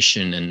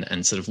alienation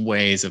and sort of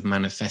ways of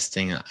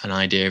manifesting an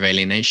idea of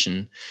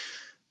alienation.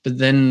 But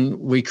then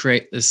we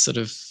create this sort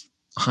of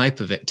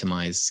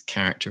hyper-victimized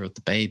character of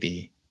the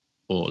baby,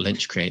 or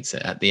Lynch creates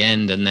it at the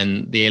end, and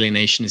then the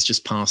alienation is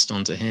just passed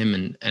on to him,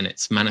 and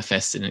it's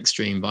manifested in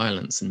extreme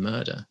violence and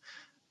murder.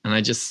 And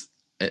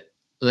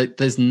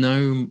there's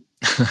no,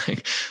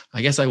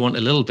 I guess I want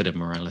a little bit of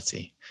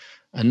morality,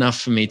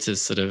 enough for me to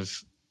sort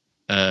of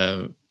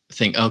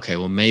think, okay,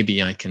 well,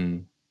 maybe I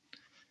can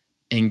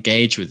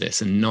engage with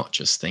this and not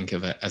just think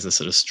of it as a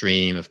sort of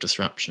stream of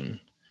disruption.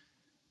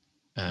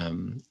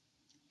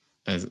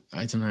 As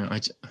I don't know,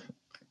 it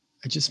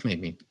just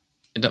it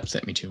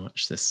upset me too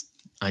much, this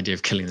idea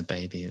of killing the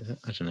baby.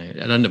 I don't know,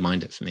 it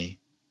undermined it for me.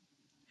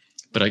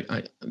 But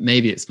I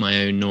maybe it's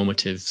my own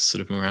normative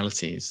sort of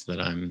moralities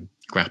that I'm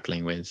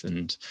grappling with,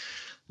 and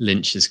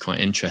Lynch is quite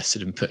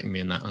interested in putting me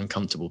in that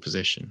uncomfortable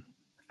position.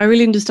 I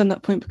really understand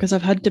that point, because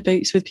I've had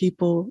debates with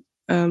people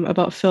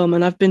about film,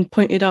 and I've been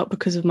pointed out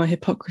because of my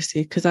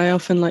hypocrisy, because I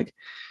often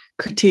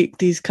critique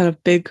these kind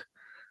of big,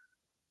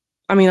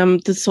 I'm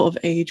the sort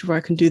of age where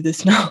I can do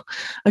this now.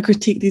 I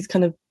critique these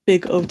kind of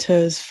big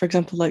auteurs, for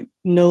example, like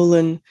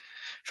Nolan,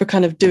 for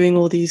kind of doing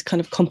all these kind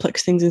of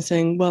complex things and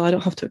saying, well, I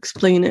don't have to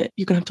explain it,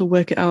 you're going to have to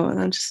work it out. And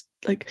I'm just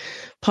like,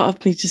 part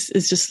of me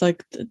is just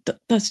like, that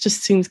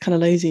just seems kind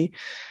of lazy.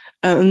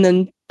 And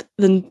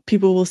then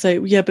people will say,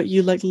 yeah, but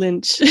you like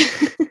Lynch.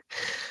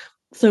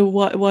 So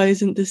why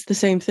isn't this the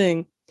same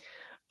thing?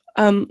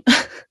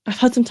 I've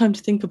had some time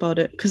to think about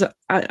it, because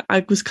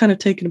I was kind of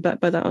taken aback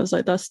by that. I was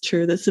like, that's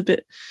true, that's a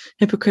bit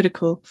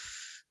hypocritical.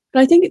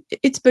 But I think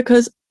it's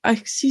because I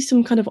see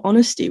some kind of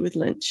honesty with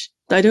Lynch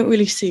that I don't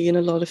really see in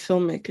a lot of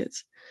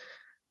filmmakers.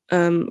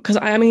 Because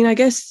I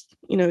guess,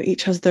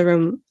 each has their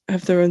own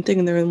thing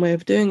and their own way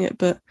of doing it.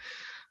 But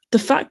the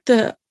fact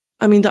that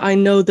I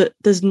know that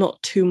there's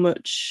not too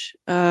much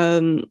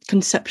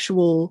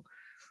conceptual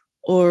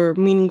or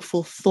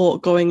meaningful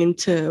thought going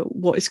into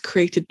what is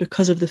created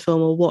because of the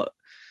film, or what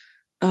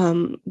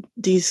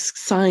these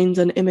signs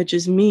and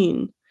images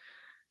mean,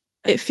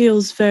 it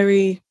feels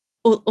very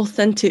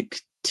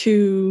authentic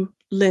to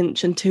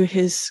Lynch and to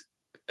his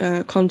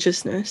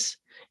consciousness,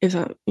 if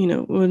that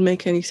would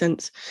make any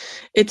sense.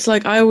 It's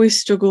like I always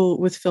struggle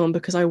with film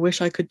because I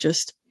wish I could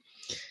just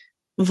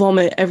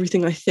vomit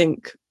everything I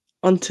think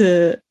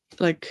onto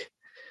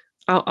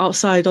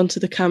outside onto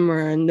the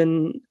camera, and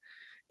then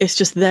it's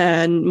just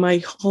there, and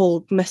my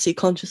whole messy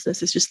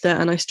consciousness is just there,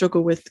 and I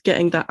struggle with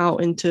getting that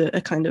out into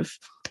a kind of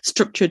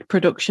structured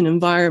production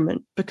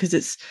environment, because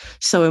it's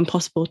so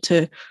impossible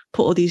to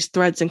put all these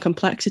threads and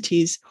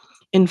complexities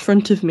in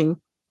front of me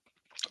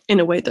in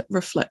a way that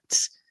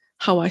reflects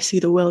how I see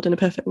the world in a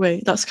perfect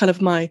way. That's kind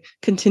of my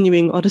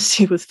continuing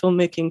odyssey with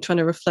filmmaking, trying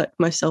to reflect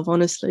myself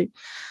honestly.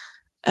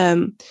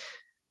 And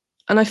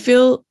I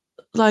feel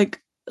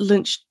like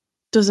Lynch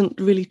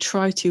doesn't really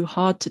try too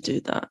hard to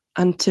do that.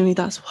 And to me,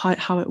 that's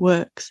how it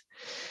works.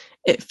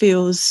 It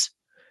feels,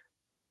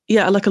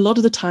 like a lot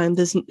of the time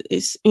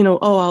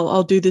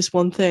I'll do this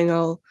one thing.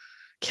 I'll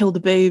kill the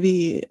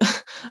baby.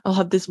 I'll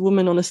have this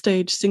woman on a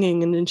stage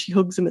singing, and then she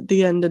hugs him at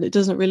the end. And it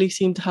doesn't really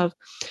seem to have,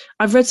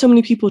 I've read so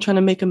many people trying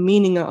to make a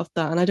meaning out of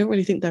that, and I don't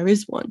really think there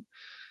is one.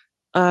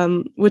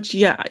 which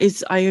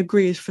I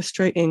agree is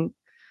frustrating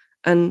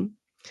and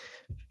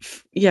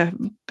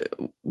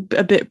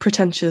a bit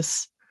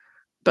pretentious,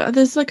 but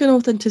there's like an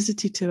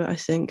authenticity to it, I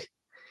think,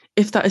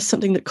 if that is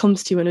something that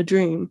comes to you in a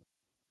dream.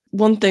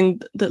 One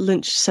thing that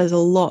Lynch says a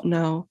lot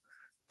now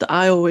that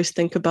I always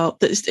think about,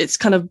 that it's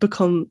kind of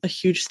become a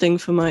huge thing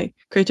for my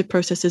creative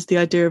process, is the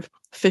idea of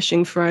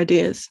fishing for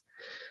ideas.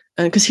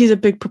 And because he's a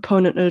big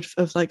proponent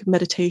of like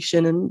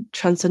meditation and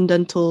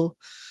transcendental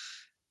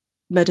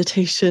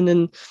meditation,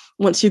 and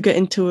once you get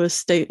into a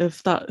state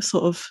of that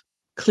sort of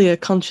clear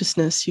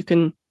consciousness, you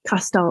can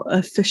cast out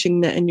a fishing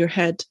net in your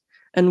head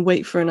and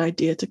wait for an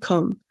idea to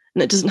come,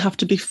 and it doesn't have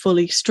to be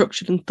fully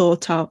structured and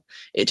thought out.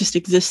 It just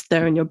exists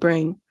there in your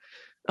brain,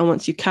 and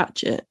once you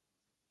catch it,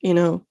 you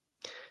know,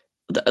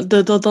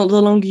 the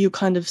longer you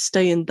kind of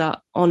stay in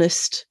that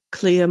honest,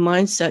 clear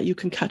mindset, you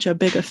can catch a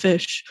bigger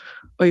fish,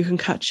 or you can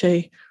catch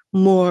a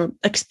more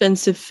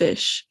expensive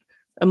fish,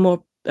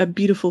 a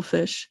beautiful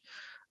fish.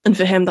 And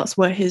for him, that's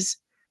where his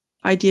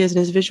ideas and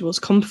his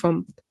visuals come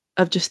from,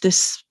 of just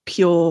this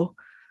pure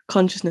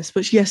consciousness,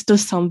 which, yes,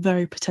 does sound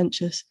very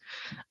pretentious.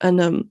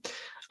 And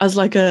as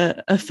like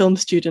a film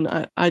student,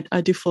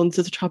 I do fall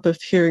into the trap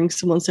of hearing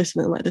someone say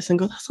something like this and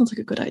go, that sounds like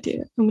a good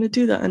idea, I'm going to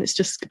do that. And it's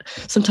just,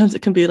 sometimes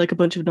it can be like a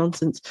bunch of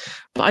nonsense.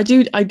 But I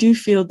do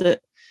feel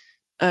that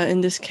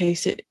in this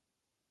case, it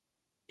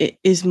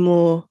is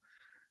more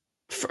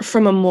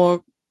from a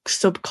more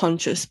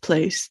subconscious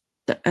place,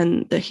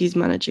 that he's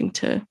managing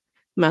to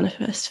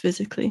manifest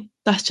physically.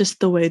 That's just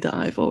the way that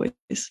I've always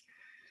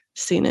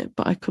seen it,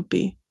 but I could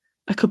be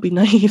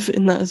naive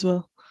in that as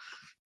well.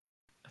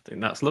 I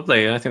think that's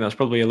lovely, and I think that's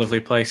probably a lovely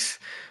place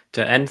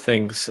to end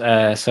things.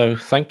 So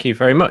thank you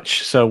very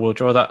much. So we'll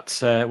draw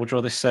this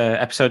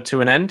episode to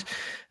an end.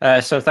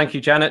 So thank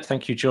you, Janet.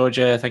 Thank you,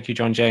 Georgia. Thank you,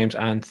 John James,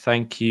 and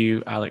thank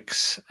you,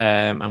 Alex.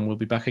 And we'll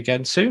be back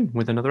again soon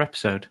with another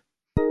episode.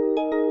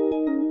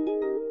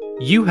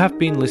 You have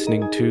been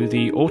listening to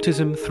the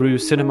Autism Through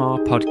Cinema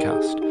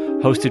podcast,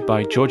 hosted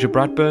by Georgia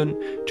Bradburn,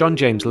 John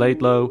James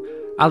Laidlow,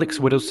 Alex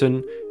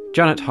Whittleson,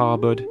 Janet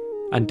Harbord,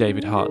 and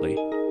David Hartley.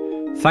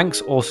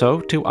 Thanks also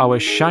to our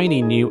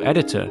shiny new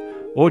editor,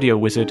 audio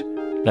wizard,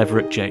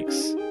 Leverett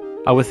Jakes.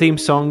 Our theme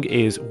song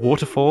is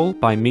Waterfall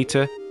by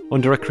Meter,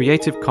 under a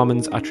Creative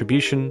Commons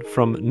attribution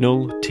from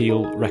Null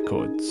Teal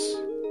Records.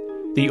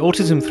 The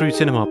Autism Through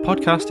Cinema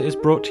podcast is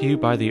brought to you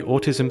by the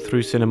Autism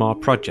Through Cinema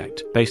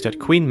project, based at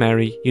Queen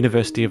Mary,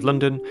 University of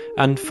London,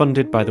 and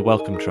funded by the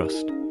Wellcome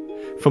Trust.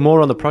 For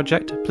more on the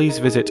project, please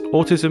visit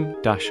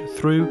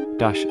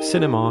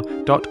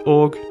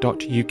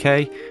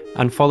autism-through-cinema.org.uk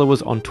and follow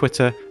us on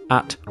Twitter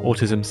at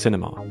Autism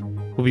Cinema.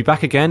 We'll be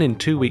back again in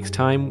 2 weeks'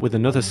 time with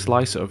another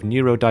slice of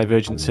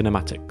neurodivergent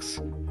cinematics.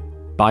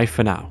 Bye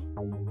for now.